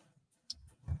 but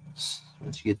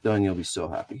once you get done, you'll be so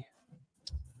happy.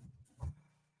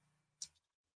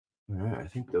 All right, I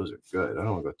think those are good. I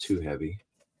don't want to go too heavy.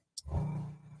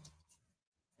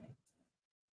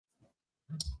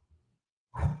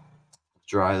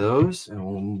 dry those, and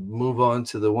we'll move on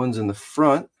to the ones in the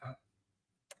front,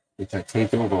 which I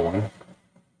taped over one.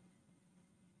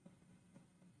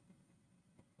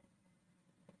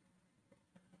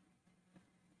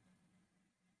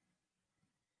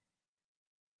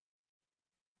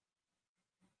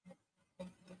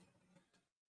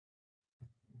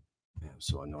 I'm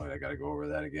so annoyed I got to go over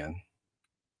that again.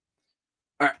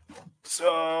 All right,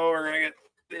 so we're going to get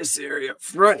this area up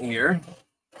front here.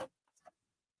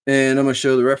 And I'm going to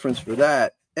show the reference for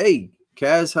that. Hey,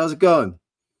 Kaz, how's it going?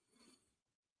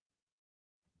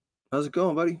 How's it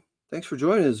going, buddy? Thanks for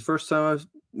joining. It's the first time I've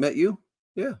met you.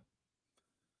 Yeah.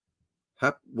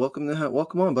 Welcome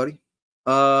on, buddy.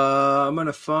 I'm going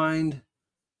to find a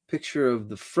picture of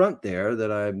the front there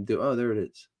that I'm doing. Oh, there it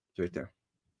is. It's right there.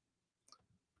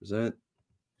 Present,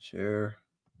 share.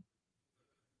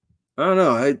 I don't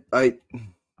know.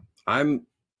 I'm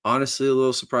honestly a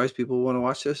little surprised people want to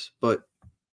watch this, but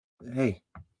hey,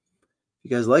 if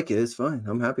you guys like it, it's fine.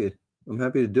 I'm happy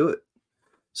to do it.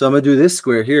 So I'm gonna do this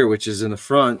square here, which is in the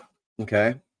front.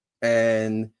 Okay.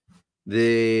 And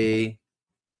thank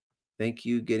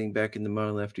you getting back into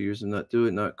modeling after years of not doing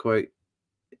it, not quite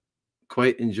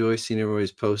enjoy seeing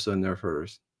everybody's posts on Nerf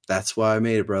herders. That's why I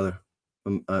made it, brother.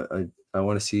 I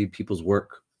want to see people's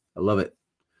work. I love it.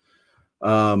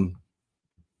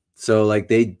 So like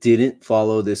they didn't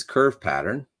follow this curve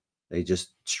pattern. They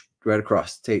just right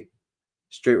across, tape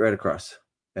straight right across.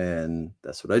 And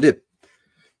that's what I did.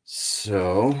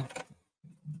 So I'm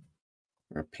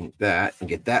going to paint that and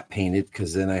get that painted,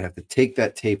 because then I have to take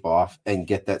that tape off and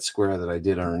get that square that I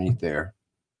did underneath there.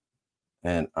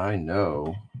 And I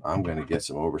know I'm going to get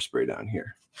some overspray down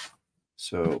here.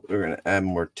 So we're going to add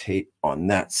more tape on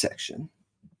that section.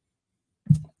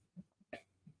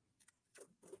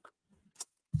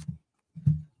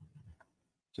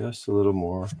 Just a little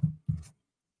more.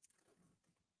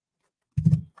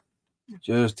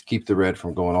 Just to keep the red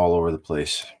from going all over the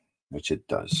place, which it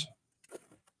does.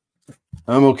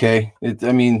 I'm okay.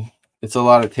 I mean, it's a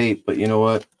lot of tape, but you know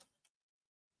what? It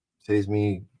saves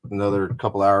me another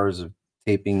couple hours of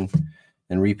taping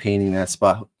and repainting that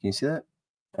spot. Can you see that?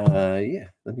 Yeah.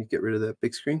 Let me get rid of that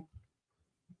big screen.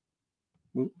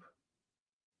 Oop.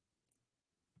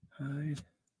 Hide.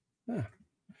 Ah.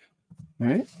 All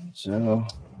right. So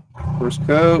first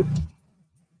coat.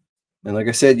 And like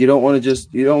I said, you don't want to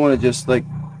just like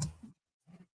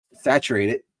saturate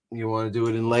it. You want to do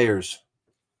it in layers.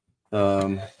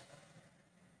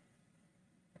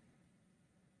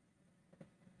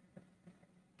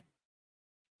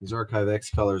 These Archive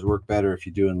X colors work better if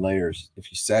you do in layers.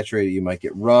 If you saturate it, you might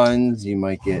get runs. You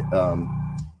might get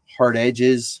hard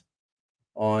edges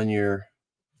on your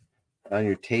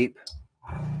tape.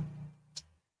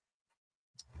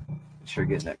 Make sure you're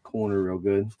getting that corner real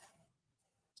good.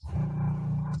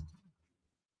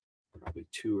 Probably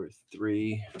 2 or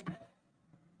 3.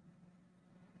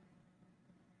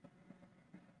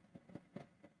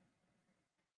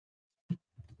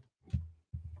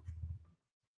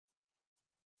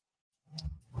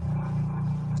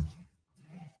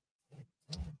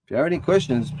 If you have any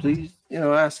questions, please,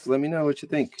 ask. Let me know what you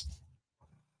think.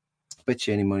 Bet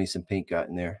you any money some paint got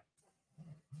in there.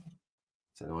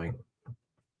 It's annoying.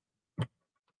 All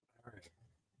right.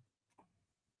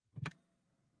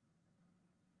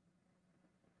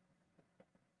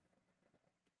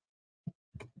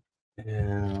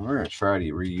 And we're going to try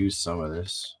to reuse some of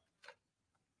this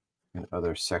in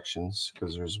other sections,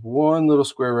 because there's one little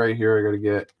square right here I got to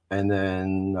get, and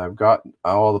then I've got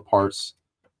all the parts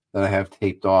that I have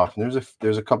taped off, and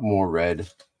there's a couple more red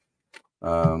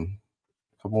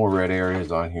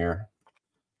areas on here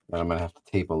that I'm gonna have to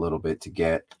tape a little bit to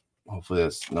get. Hopefully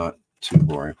that's not too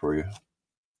boring for you.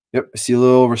 Yep, I see a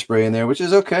little overspray in there, which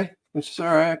is okay, which is all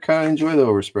right. I kind of enjoy the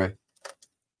overspray.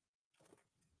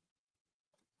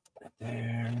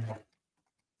 There,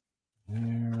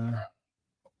 and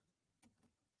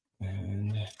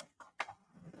gonna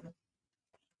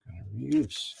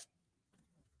reuse.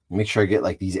 Make sure I get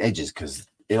like these edges, because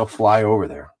it'll fly over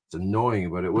there. It's annoying,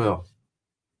 but it will.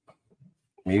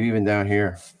 Maybe even down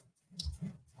here.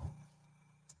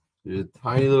 There's a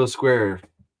tiny little square.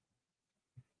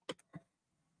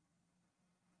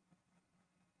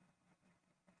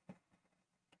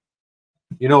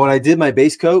 When I did my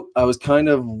base coat, I was kind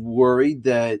of worried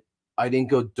that I didn't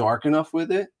go dark enough with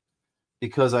it,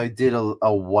 because I did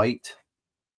a white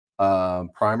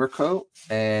primer coat.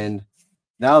 And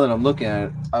now that I'm looking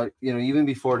at it, even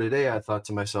before today, I thought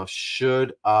to myself,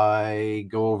 should I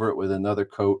go over it with another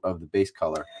coat of the base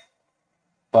color?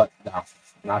 But no,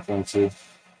 not going to.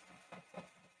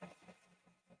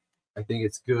 I think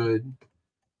it's good.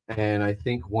 And I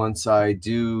think once I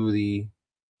do the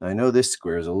I know this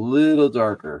square is a little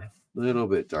darker, a little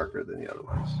bit darker than the other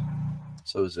ones.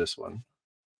 So is this one.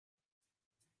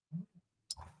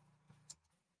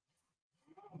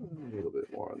 A little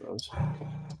bit more on those.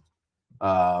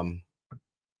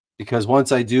 Because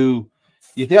once I do,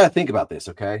 you gotta think about this,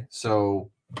 okay? So,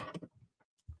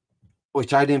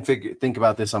 which I didn't think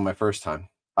about this on my first time.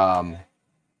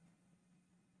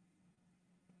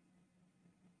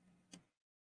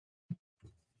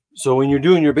 So when you're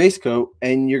doing your base coat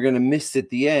and you're gonna mist at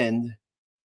the end,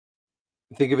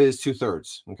 think of it as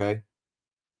 2/3. Okay,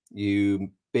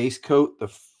 you base coat the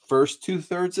first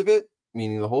 2/3 of it,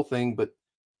 meaning the whole thing, but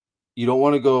you don't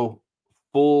want to go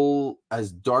full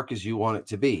as dark as you want it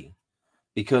to be,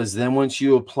 because then once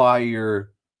you apply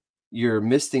your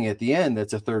misting at the end,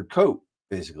 that's a third coat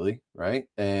basically, right?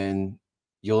 And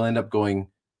you'll end up going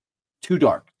too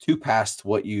dark, too past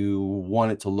what you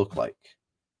want it to look like.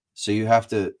 So you have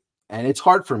to, and it's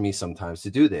hard for me sometimes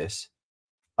to do this.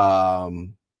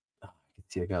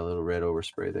 See, I got a little red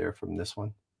overspray there from this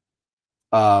one.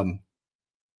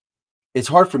 It's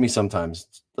hard for me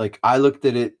sometimes. Like I looked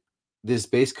at it, this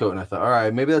base coat, and I thought, all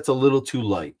right, maybe that's a little too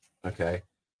light. Okay.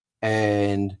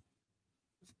 And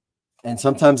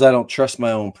sometimes I don't trust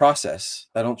my own process.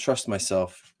 I don't trust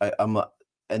myself.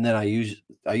 And then I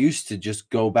used to just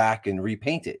go back and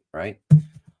repaint it, right?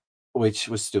 Which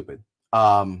was stupid.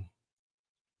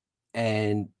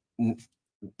 And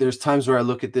there's times where I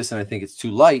look at this and I think it's too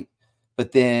light,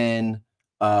 but then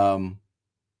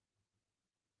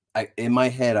in my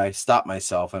head I stop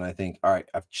myself and I think, all right,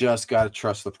 I've just got to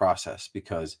trust the process,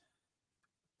 because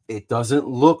it doesn't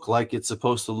look like it's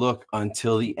supposed to look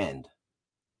until the end,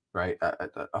 right?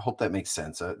 I hope that makes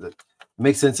sense. That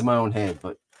makes sense in my own head,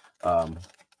 but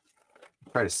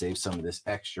try to save some of this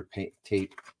extra paint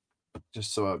tape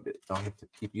just so I don't have to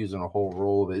keep using a whole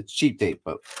roll of it. It's cheap tape,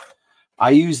 but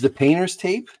I use the painter's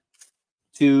tape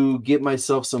to get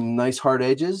myself some nice hard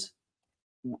edges,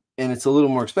 and it's a little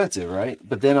more expensive, right?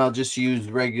 But then I'll just use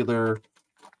regular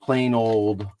plain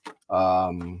old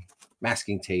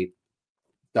masking tape,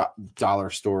 dollar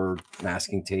store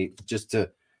masking tape, just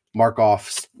to mark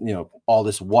off, all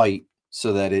this white,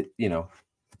 so that it,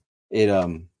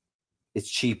 it's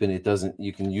cheap and it doesn't,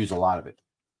 you can use a lot of it.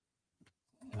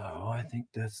 Oh, I think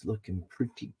that's looking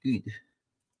pretty good.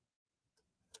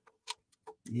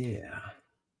 Yeah,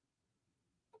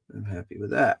 I'm happy with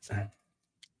that.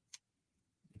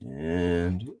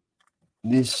 And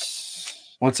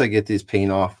this, once I get this tape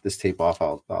off,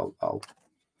 I'll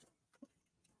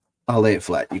lay it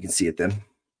flat. You can see it then.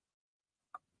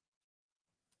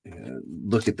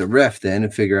 Look at the ref then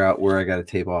and figure out where I got to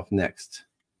tape off next.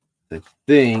 I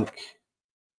think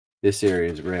this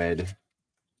area is red,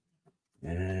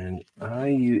 and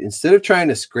instead of trying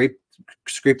to scrape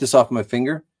this off my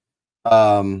finger,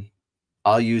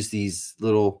 I'll use these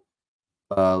little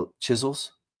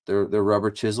chisels. They're rubber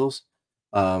chisels,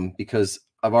 because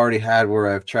I've already had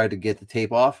where I've tried to get the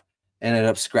tape off and ended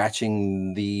up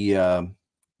scratching the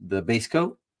base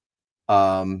coat.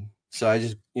 So I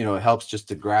just, it helps just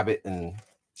to grab it and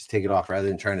just take it off rather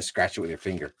than trying to scratch it with your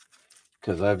finger,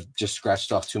 because I've just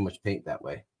scratched off too much paint that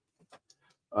way.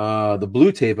 The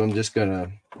blue tape, I'm just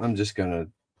gonna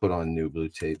put on new blue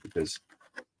tape because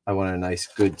I want a nice,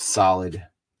 good, solid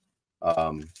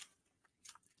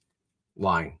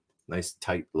line, nice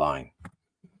tight line.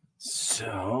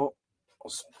 So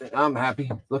I'm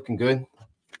happy, looking good.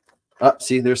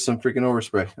 See, there's some freaking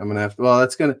overspray. I'm gonna have to, well,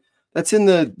 that's in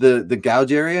the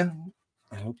gouge area.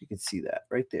 I hope you can see that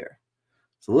right there.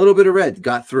 It's a little bit of red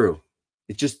got through.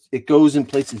 It goes in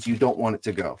places you don't want it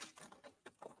to go,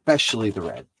 especially the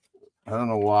red. I don't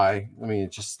know why. I mean,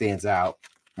 it just stands out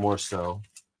more so,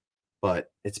 but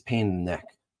it's a pain in the neck.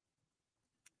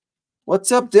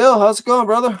 What's up, Dill? How's it going,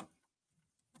 brother?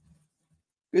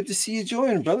 Good to see you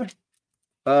join, brother.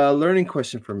 Learning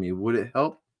question from you. Would it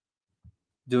help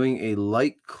doing a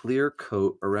light clear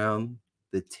coat around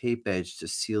the tape edge to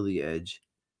seal the edge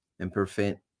and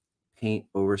prevent paint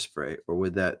overspray, or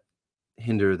would that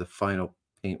hinder the final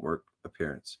paintwork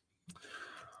appearance?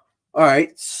 All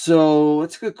right, so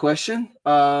that's a good question.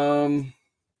 Sometimes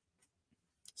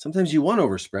you want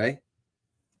overspray.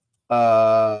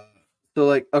 So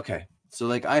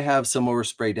like I have some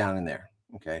overspray down in there.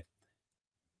 Okay,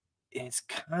 it's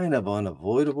kind of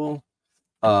unavoidable.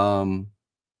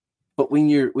 But when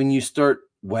you start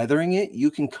weathering it, you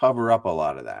can cover up a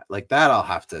lot of that. Like that,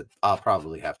 I'll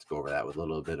probably have to go over that with a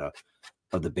little bit of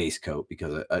the base coat,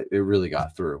 because it really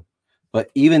got through. But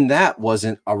even that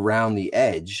wasn't around the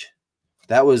edge.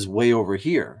 That was way over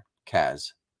here,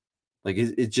 Kaz. Like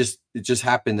it just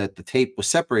happened that the tape was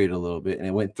separated a little bit and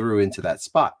it went through into that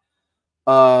spot.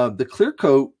 The clear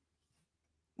coat,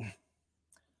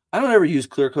 I don't ever use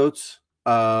clear coats.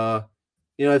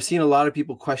 I've seen a lot of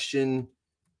people question,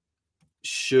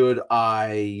 should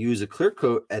I use a clear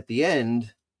coat at the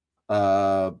end?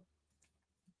 But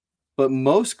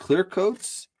most clear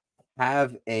coats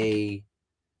have a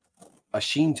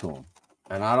sheen to them,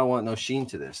 and I don't want no sheen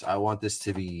to this. I want this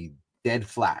to be dead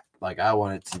flat. Like, I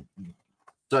want it to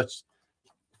such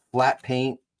flat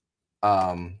paint.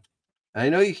 I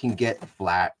know you can get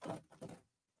flat.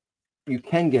 You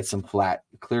can get some flat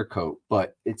clear coat,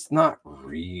 but it's not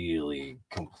really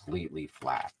completely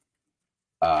flat.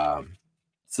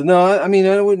 So no, I mean,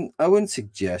 I wouldn't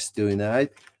suggest doing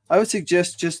that. I would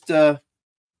suggest just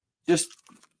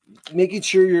making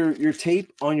sure your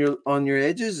tape on your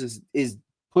edges is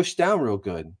pushed down real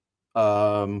good.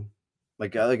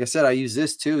 Like I said, I use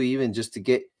this too, even just to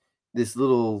get this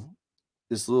little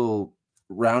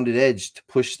rounded edge to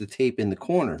push the tape in the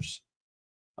corners.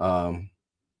 But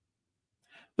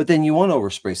then you want to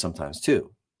overspray sometimes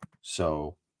too.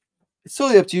 So it's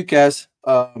totally up to you guys.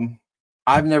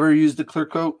 I've never used the clear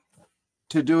coat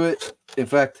to do it. In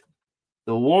fact,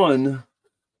 the one,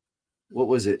 what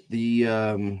was it? The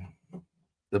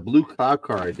blue cloud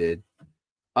car I did,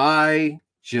 I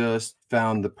just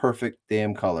found the perfect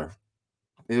damn color.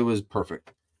 It was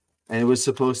perfect. And it was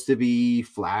supposed to be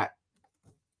flat,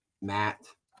 matte,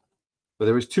 but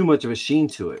there was too much of a sheen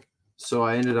to it. So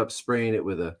I ended up spraying it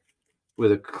with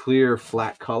a clear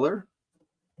flat color.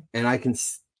 And I can,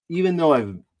 even though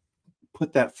I've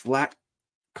put that flat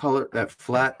color, that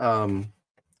flat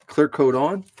clear coat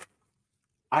on,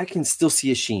 I can still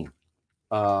see a sheen.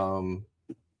 And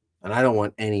I don't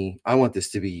want any, I want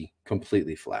this to be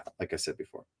completely flat, like I said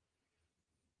before.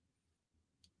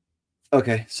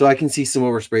 Okay, so I can see some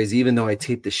oversprays, even though I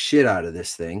taped the shit out of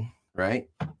this thing, right?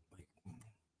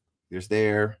 There's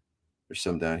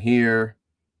some down here,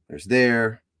 there's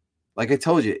there. Like I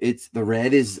told you, the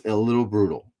red is a little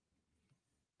brutal.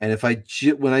 And if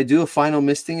when I do a final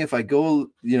misting, if I go,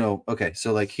 okay,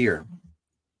 so like here,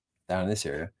 down in this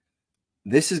area,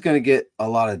 this is going to get a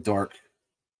lot of dark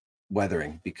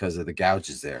weathering because of the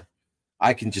gouges there.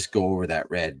 I can just go over that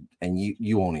red and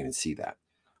you won't even see that.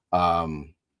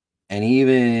 And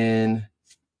even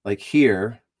like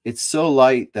here, it's so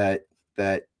light that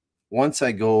once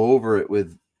I go over it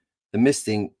with the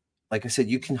misting, like I said,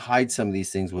 you can hide some of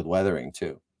these things with weathering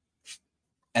too.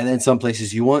 And then some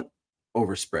places you want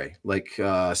overspray, like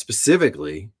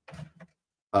specifically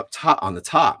up top on the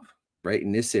top, right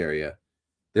in this area,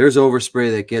 there's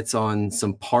overspray that gets on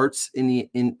some parts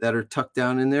that are tucked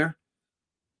down in there.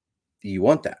 You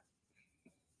want that?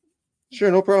 Sure,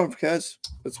 no problem, guys.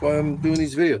 That's why I'm doing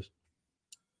these videos.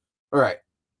 All right,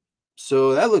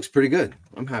 so that looks pretty good.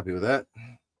 I'm happy with that.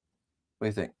 What do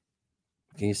you think?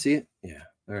 Can you see it? Yeah.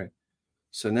 All right.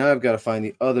 So now I've got to find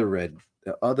the other red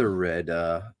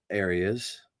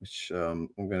areas, which I'm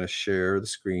going to share the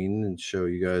screen and show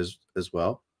you guys as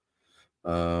well.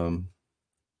 I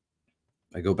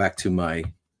go back to my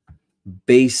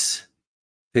base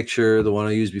picture, the one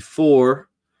I used before,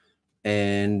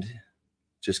 and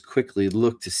just quickly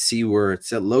look to see where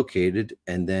it's located,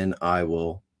 and then I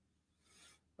will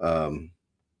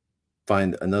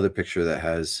find another picture that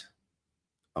has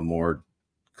a more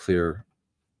clear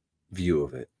view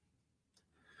of it.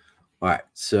 All right,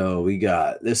 so we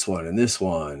got this one and this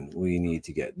one. We need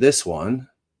to get this one.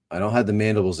 I don't have the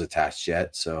mandibles attached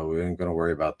yet, so we ain't going to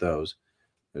worry about those.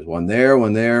 There's one there,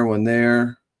 one there, one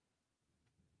there,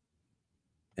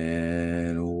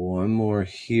 and one more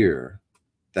here.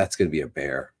 That's going to be a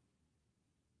bear.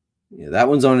 Yeah, that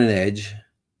one's on an edge.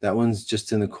 That one's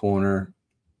just in the corner.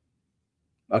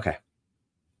 Okay.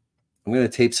 I'm going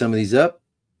to tape some of these up.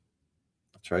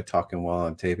 I'll try talking while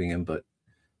I'm taping them, but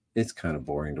it's kind of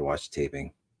boring to watch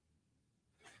taping.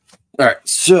 All right.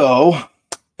 So,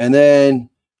 and then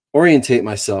orientate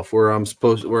myself where I'm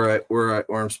supposed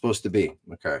to be.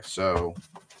 Okay. So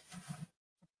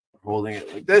holding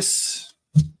it like this,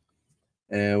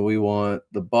 and we want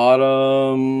the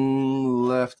bottom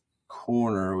left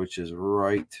corner, which is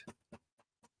right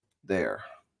there,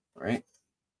 right?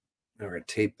 And we're going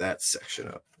to tape that section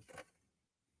up.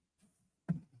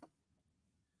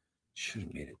 Should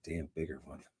have made a damn bigger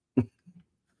one.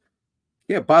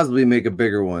 Can't possibly make a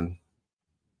bigger one.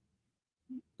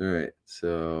 All right,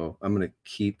 so I'm going to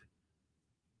keep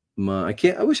my,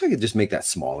 I wish I could just make that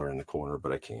smaller in the corner,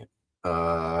 but I can't.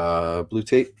 Blue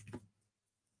tape.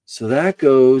 So that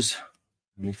goes,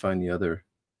 let me find the other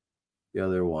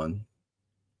one.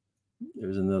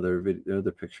 There's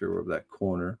another picture of that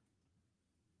corner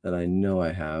that I know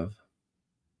I have.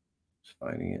 Just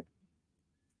finding it.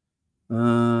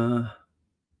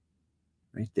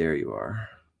 Right there you are.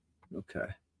 Okay.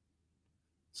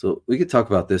 So we could talk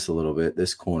about this a little bit,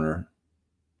 this corner,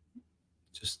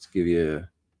 just to give you a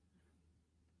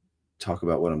talk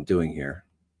about what I'm doing here.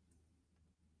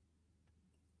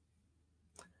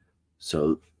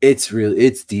 So it's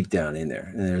deep down in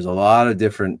there, and there's a lot of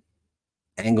different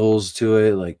angles to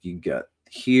it. Like you got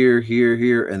here, here,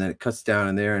 here, and then it cuts down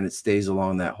in there and it stays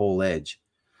along that whole edge.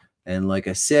 And like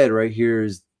I said, right here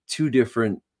is two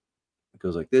different, it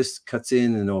goes like this, cuts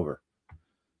in and over.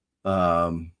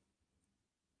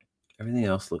 Everything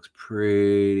else looks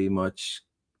pretty much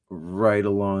right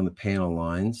along the panel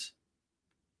lines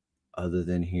other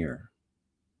than here.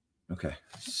 Okay,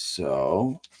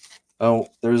 so, oh,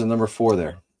 there's a number 4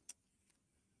 there.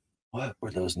 What were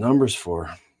those numbers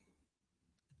for?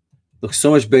 Looks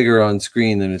so much bigger on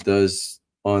screen than it does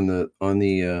on the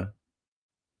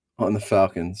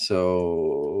Falcon.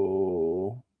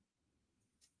 So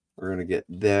we're gonna get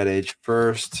that edge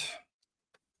first.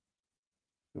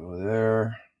 Go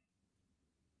there.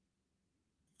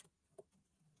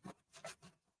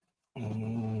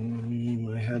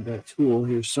 I had that tool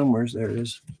here somewhere. There it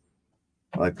is.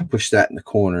 I like to push that in the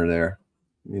corner there.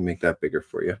 Let me make that bigger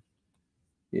for you.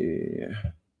 Yeah.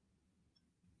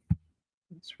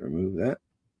 Let's remove that.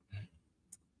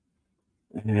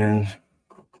 And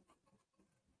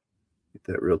get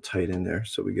that real tight in there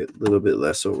so we get a little bit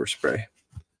less overspray.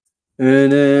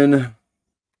 And then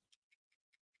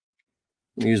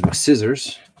use my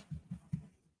scissors.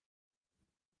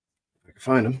 If I can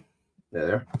find them.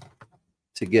 There.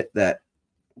 To get that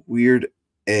weird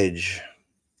edge.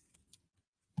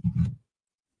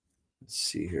 Let's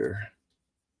see here.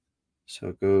 So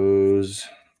it goes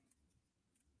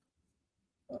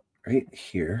right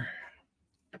here.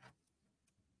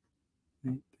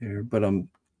 Right there. But I'm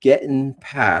getting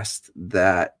past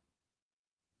that,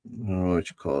 I don't know what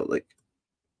you call it, like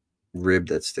rib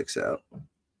that sticks out.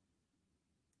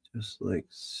 Just like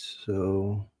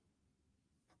so.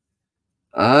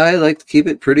 I like to keep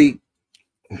it pretty,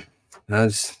 I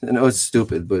know it's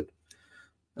stupid, but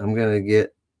I'm going to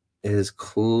get as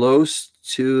close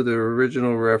to the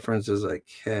original reference as I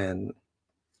can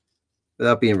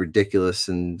without being ridiculous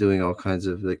and doing all kinds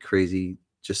of like crazy,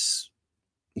 just,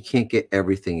 you can't get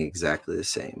everything exactly the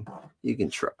same. You can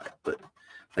try, but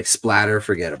like splatter,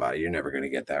 forget about it. You're never going to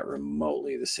get that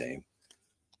remotely the same.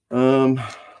 And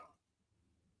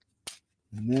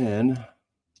then,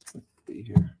 let's see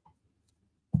here.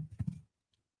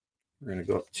 We're going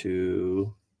to go up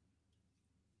to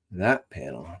that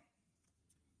panel.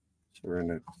 So we're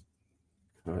going to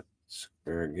cut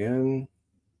square again.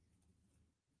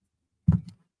 I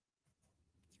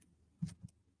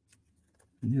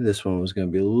knew this one was going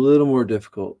to be a little more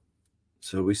difficult.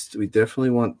 So we definitely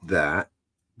want that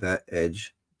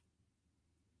edge.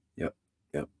 Yep,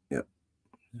 yep, yep.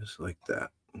 Just like that.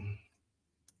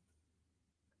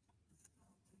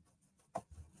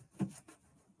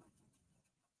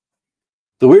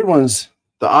 The weird ones,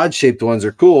 the odd-shaped ones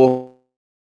are cool.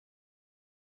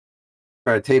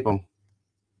 Try to tape them.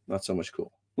 Not so much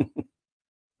cool. All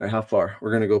right, how far? We're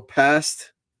going to go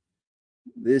past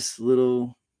this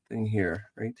little thing here,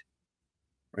 right?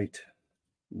 Right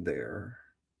there.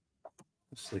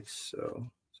 Just like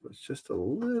so. So it's just a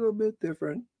little bit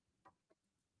different.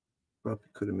 Probably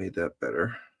could have made that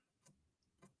better.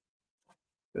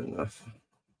 Good enough.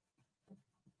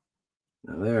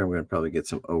 Now there, I'm going to probably get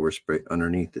some overspray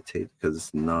underneath the tape because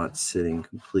it's not sitting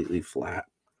completely flat.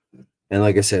 And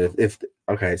like I said,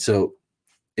 okay, so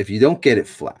if you don't get it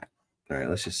flat, all right,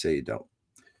 let's just say you don't,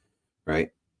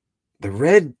 right? The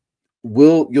red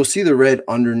you'll see the red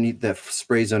underneath that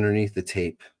sprays underneath the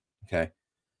tape, okay?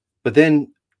 But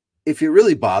then if it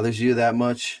really bothers you that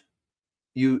much,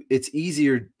 it's easy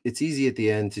at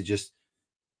the end to just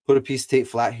put a piece of tape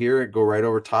flat here and go right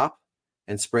over top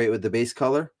and spray it with the base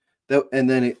color. And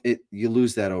then you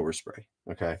lose that overspray.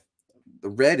 Okay. The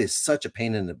red is such a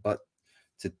pain in the butt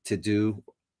to do.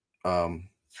 You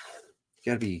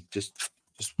gotta be just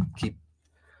keep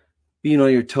being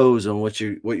on your toes on what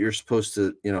you're supposed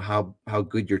to, you know, how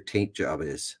good your tape job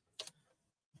is.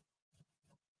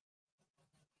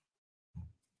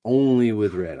 Only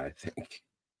with red, I think.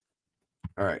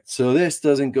 All right, so this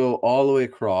doesn't go all the way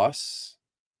across.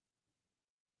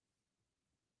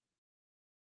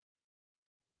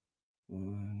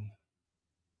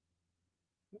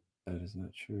 That is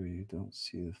not true. You don't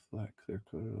see the flat clear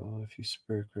coat at all if you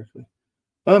spray correctly.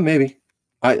 Oh, maybe.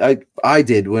 I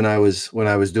did when I was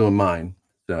doing mine.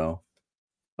 So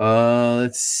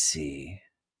let's see.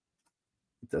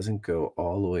 It doesn't go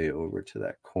all the way over to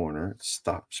that corner. It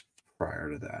stops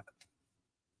prior to that.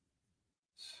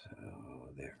 So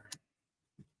there.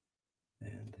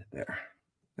 There.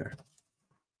 There.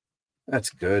 That's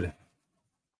good.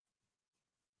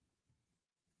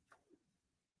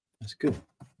 That's good.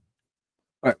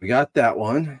 All right, we got that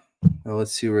one. Now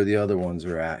let's see where the other ones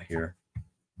are at here.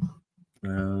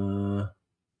 Bring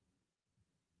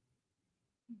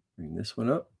this one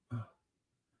up.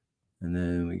 And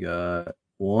then we got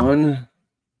one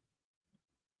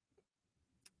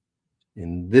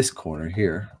in this corner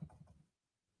here.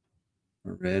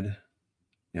 Red.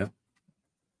 Yep.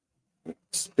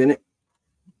 Spin it.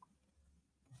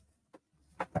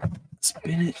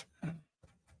 Spin it.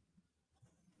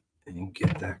 And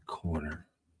get that corner,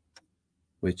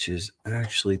 which is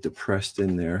actually depressed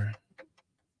in there.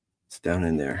 It's down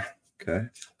in there. Okay.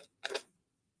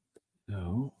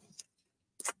 So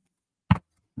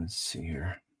let's see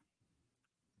here.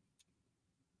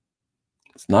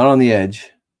 It's not on the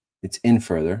edge. It's in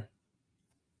further.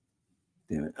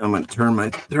 Damn it. I'm gonna turn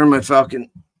my Falcon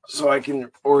so I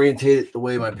can orientate it the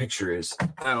way my picture is.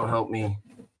 That'll help me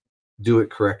do it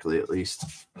correctly at least.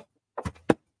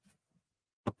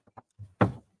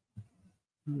 All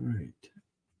right.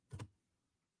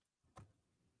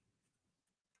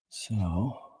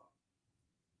 So,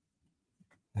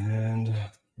 and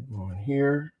on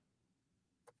here,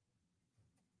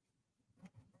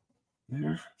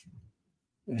 there,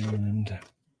 and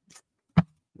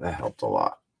that helped a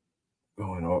lot.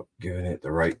 Giving it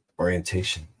the right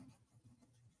orientation.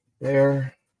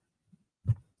 There.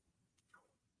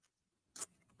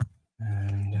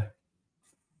 And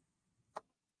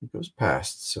it goes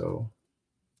past, so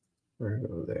we're going to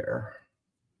go there.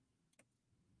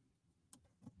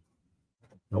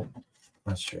 Nope,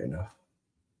 not straight enough.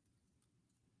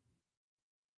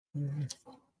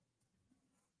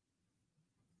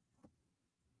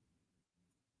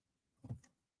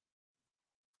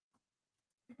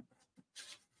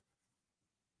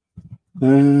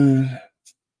 And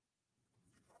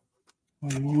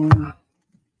one more.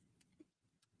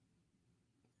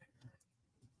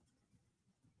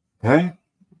 Okay.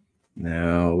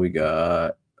 Now we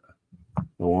got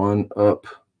the one up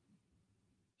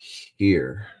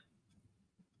here.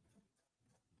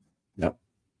 Yep.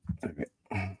 Okay.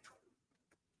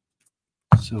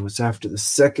 So it's after the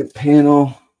second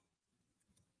panel.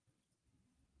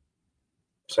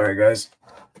 Sorry, guys.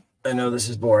 I know this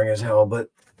is boring as hell, but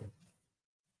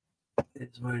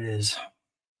it's what it is.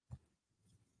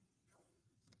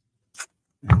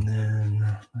 And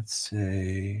then let's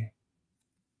say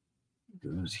it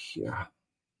goes here.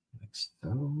 Like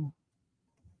so.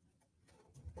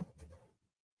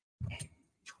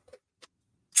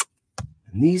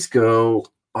 And these go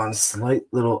on a slight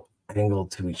little angle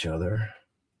to each other.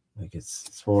 Like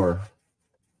it's more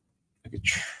like a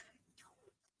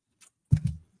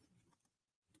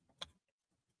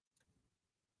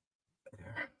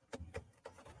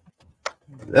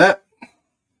that.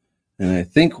 And I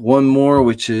think one more,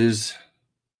 which is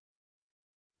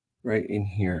right in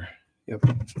here. Yep.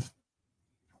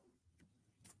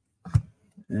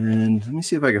 And let me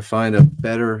see if I can find a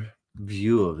better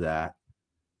view of that.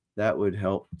 That would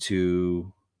help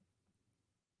to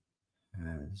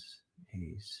as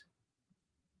haze.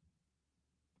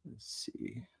 Let's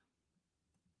see.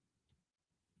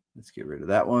 Let's get rid of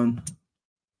that one.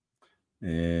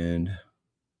 And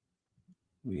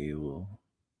we will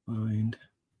find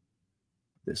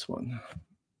this one.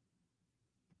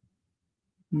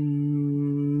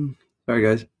 Sorry,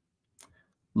 guys.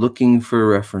 Looking for a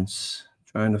reference.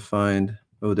 Trying to find.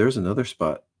 Oh, there's another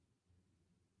spot.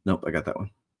 Nope, I got that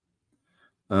one.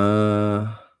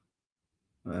 I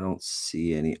don't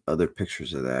see any other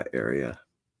pictures of that area.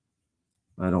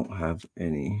 I don't have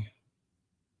any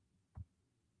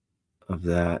of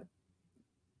that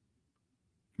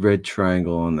red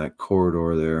triangle on that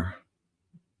corridor there.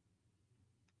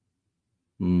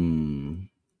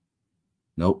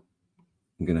 Nope.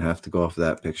 I'm going to have to go off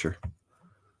that picture.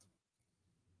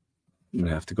 I'm going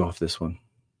to have to go off this one.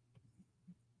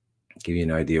 Give you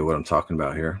an idea what I'm talking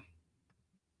about here.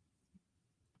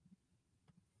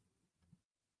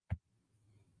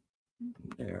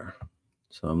 There.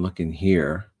 So I'm looking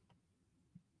here,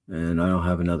 and I don't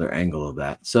have another angle of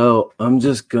that. So I'm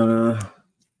just going to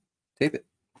tape it.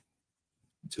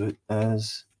 Do it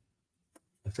as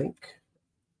I think.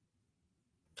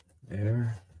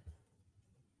 There.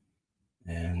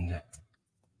 And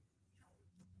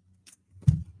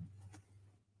let's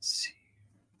see.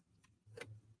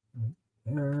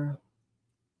 There.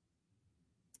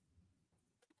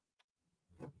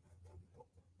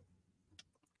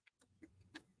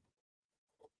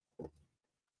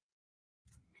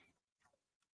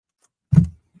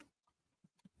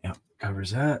 Yep,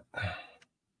 covers that.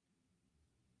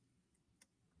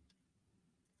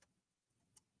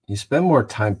 You spend more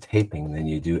time taping than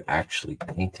you do actually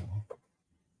painting. At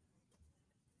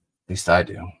least I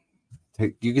do.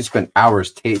 You can spend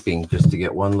hours taping just to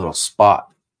get one little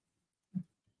spot.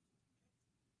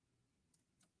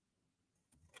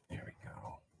 There we go.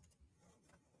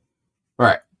 All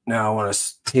right. Now I want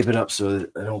to tape it up so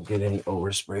that I don't get any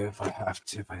overspray if I have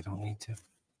to, if I don't need to.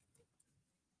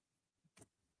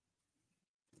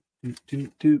 Doot,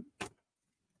 doot, doot.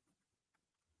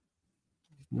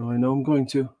 No, I know I'm going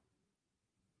to.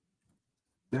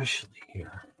 Especially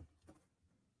here.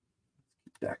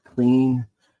 Keep that clean.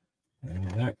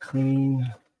 And that clean.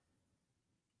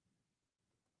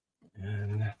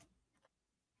 And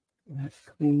that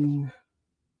clean.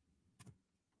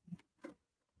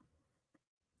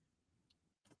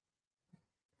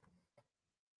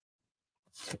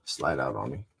 Slide out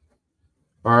on me.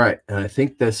 All right, and I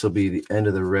think this will be the end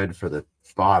of the red for the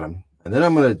bottom. And then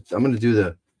I'm gonna do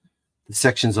the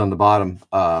sections on the bottom,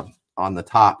 on the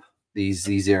top,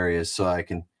 these areas, so I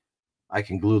can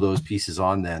glue those pieces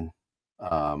on then.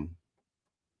 And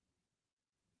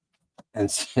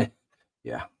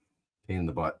yeah, pain in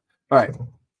the butt. All right,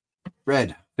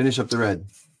 red. Finish up the red.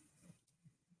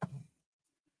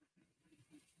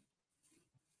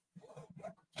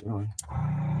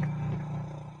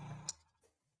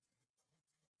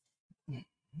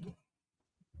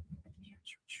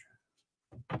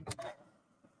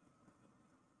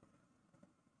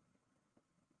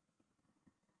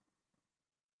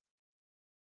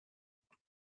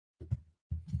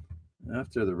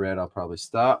 After the red, I'll probably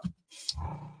stop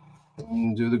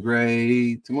and do the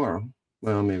gray tomorrow.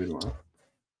 Well, maybe tomorrow.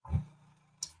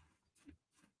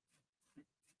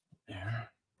 There.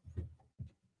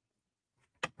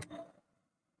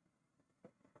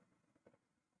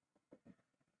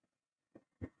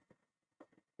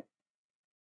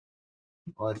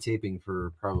 A lot of taping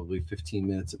for probably 15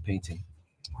 minutes of painting.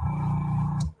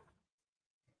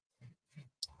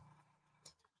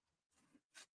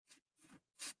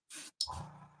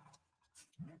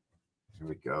 Here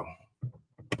we go.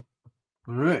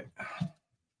 All right.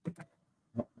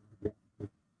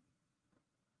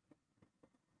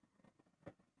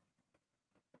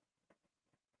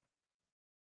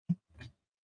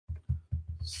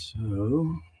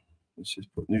 So let's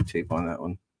just put new tape on that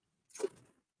one.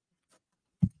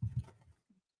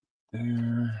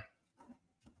 There.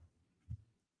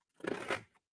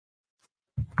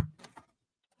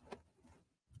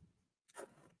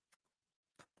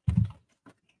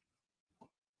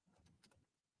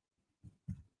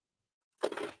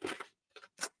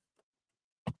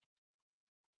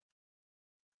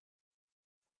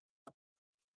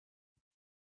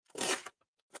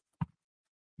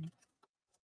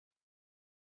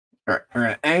 All right, we're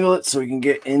gonna angle it so we can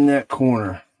get in that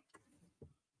corner.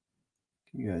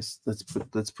 You guys, let's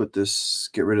put this,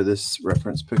 get rid of this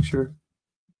reference picture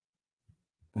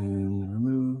and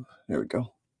remove. There we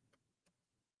go.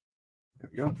 There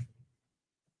we go.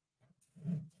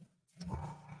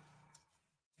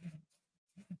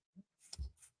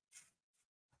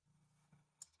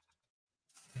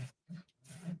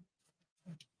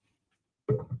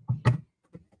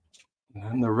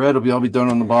 And the red will be all be done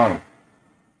on the bottom.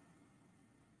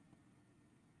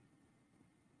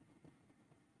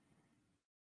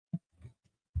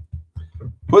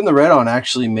 Putting the red on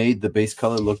actually made the base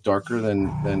color look darker than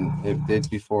it did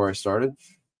before I started.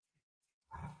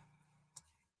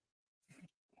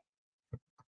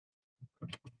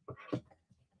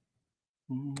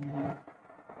 I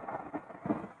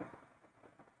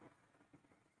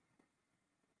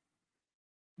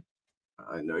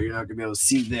know you're not gonna be able to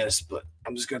see this, but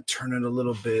I'm just gonna turn it a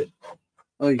little bit.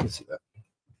 Oh, you can see that.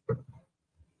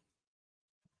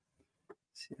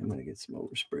 See, I'm gonna get some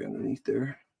overspray underneath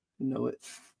there. You know it.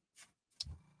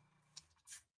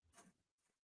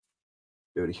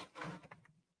 Beauty.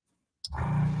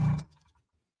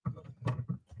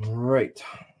 All right.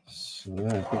 So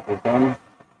then I think we're done.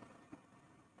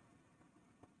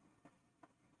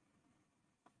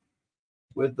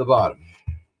 With the bottom.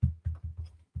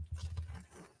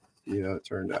 See how it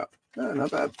turned out. Oh,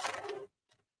 not bad.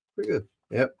 Pretty good.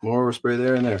 Yep, more overspray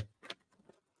there and there.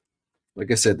 Like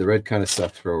I said, the red kind of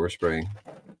sucked for overspraying.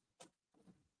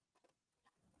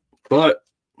 But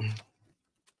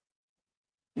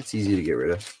it's easy to get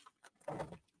rid of.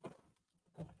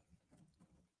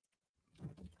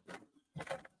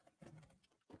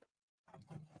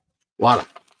 Voila.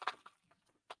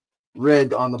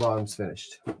 Red on the bottom's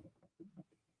finished.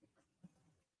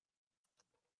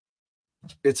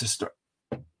 It's a start.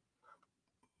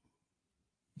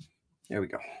 There we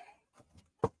go.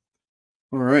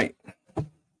 All right.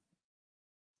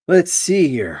 Let's see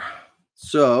here.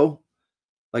 So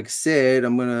like I said,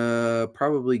 I'm gonna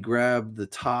probably grab the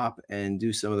top and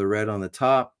do some of the red on the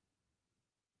top.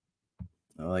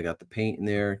 Oh, I got the paint in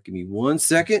there. Give me 1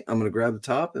 second. I'm gonna grab the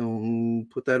top and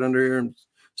put that under here and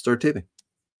start taping.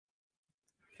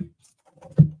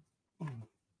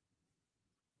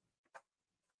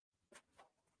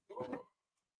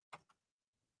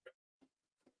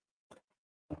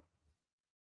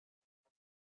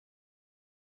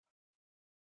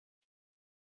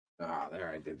 Ah,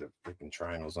 there I did the freaking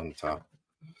triangles on the top.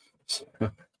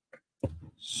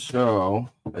 So,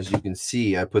 as you can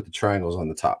see, I put the triangles on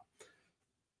the top.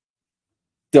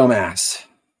 Dumbass.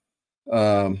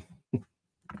 I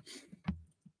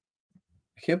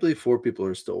can't believe 4 people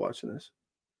are still watching this.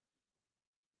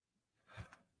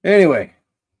 Anyway,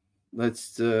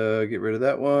 let's get rid of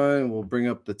that one. We'll bring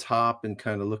up the top and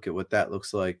kind of look at what that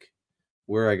looks like,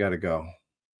 where I got to go.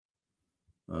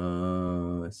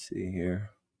 Let's see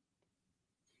here.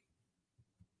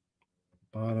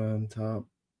 Bottom, top.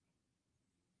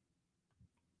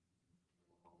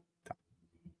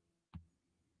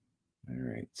 All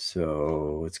right,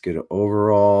 so let's get an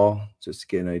overall, just to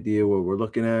get an idea what we're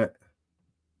looking at,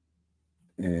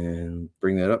 and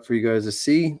bring that up for you guys to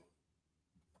see.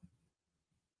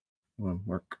 Come on,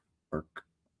 work.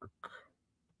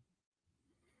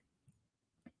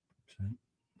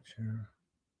 Sure.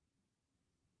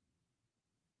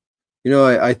 You know,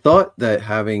 I thought that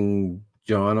having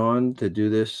John on to do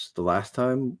this the last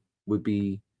time would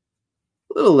be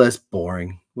a little less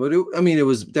boring. But I mean, it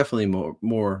was definitely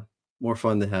more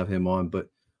fun to have him on. But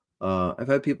I've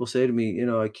had people say to me, you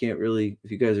know, I can't really,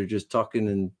 if you guys are just talking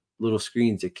in little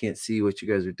screens, I can't see what you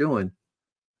guys are doing.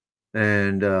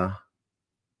 And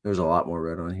there's a lot more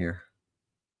red on here.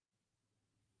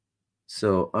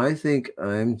 So I think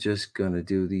I'm just gonna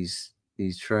do these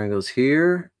triangles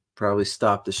here. Probably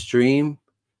stop the stream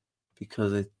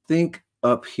because I think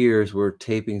up here is where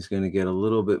taping is going to get a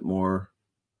little bit more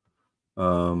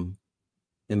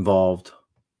involved.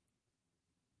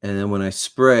 And then when I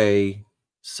spray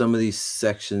some of these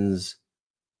sections,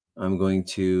 I'm going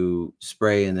to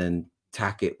spray and then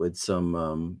tack it with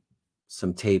some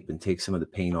tape and take some of the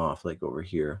paint off, like over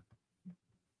here.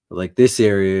 But like this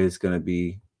area is going to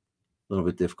be a little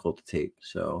bit difficult to tape.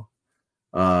 So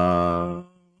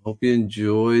hope you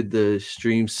enjoyed the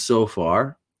stream so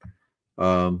far.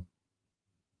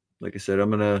 Like I said, I'm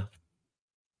gonna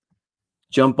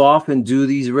jump off and do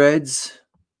these reds.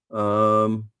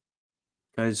 I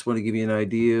just want to give you an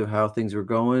idea of how things were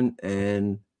going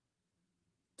and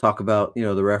talk about, you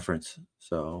know, the reference.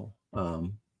 So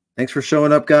thanks for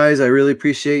showing up, guys. I really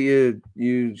appreciate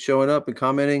you showing up and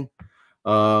commenting.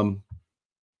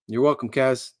 You're welcome,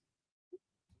 Kaz.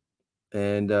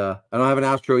 And I don't have an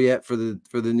outro yet for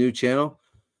the new channel,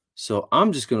 so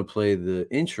I'm just gonna play the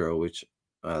intro, which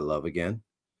I love again,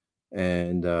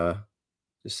 and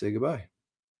just say goodbye.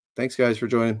 Thanks, guys, for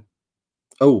joining.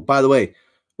 Oh, by the way,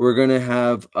 we're gonna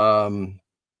have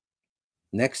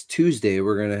next Tuesday,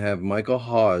 we're gonna have Michael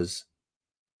Hawes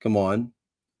come on,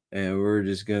 and we're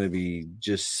just gonna be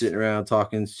just sitting around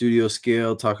talking studio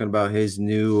scale, talking about his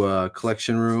new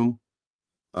collection room.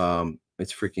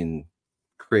 It's freaking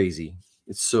crazy.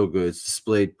 It's so good. It's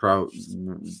displayed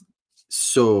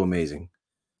so amazing.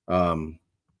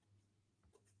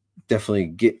 Definitely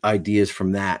get ideas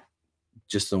from that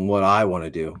just on what I want to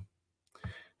do.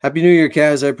 Happy New Year,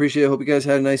 Kaz. I appreciate it. Hope you guys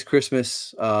had a nice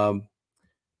Christmas.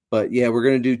 But yeah, we're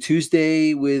going to do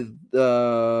Tuesday with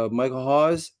Michael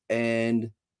Hawes,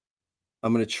 and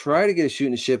I'm going to try to get a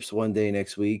shooting the ships one day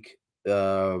next week.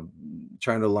 Trying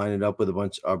to line it up with a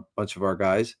bunch of our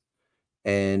guys.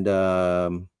 And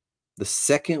the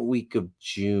second week of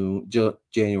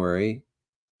January,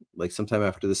 like sometime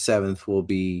after the 7th, will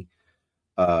be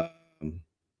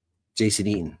Jason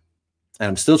Eaton. And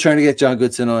I'm still trying to get John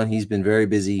Goodson on. He's been very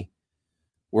busy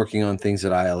working on things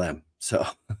at ILM. So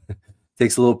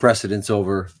takes a little precedence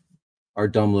over our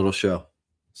dumb little show.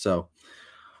 So,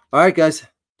 all right, guys.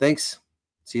 Thanks.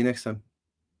 See you next time.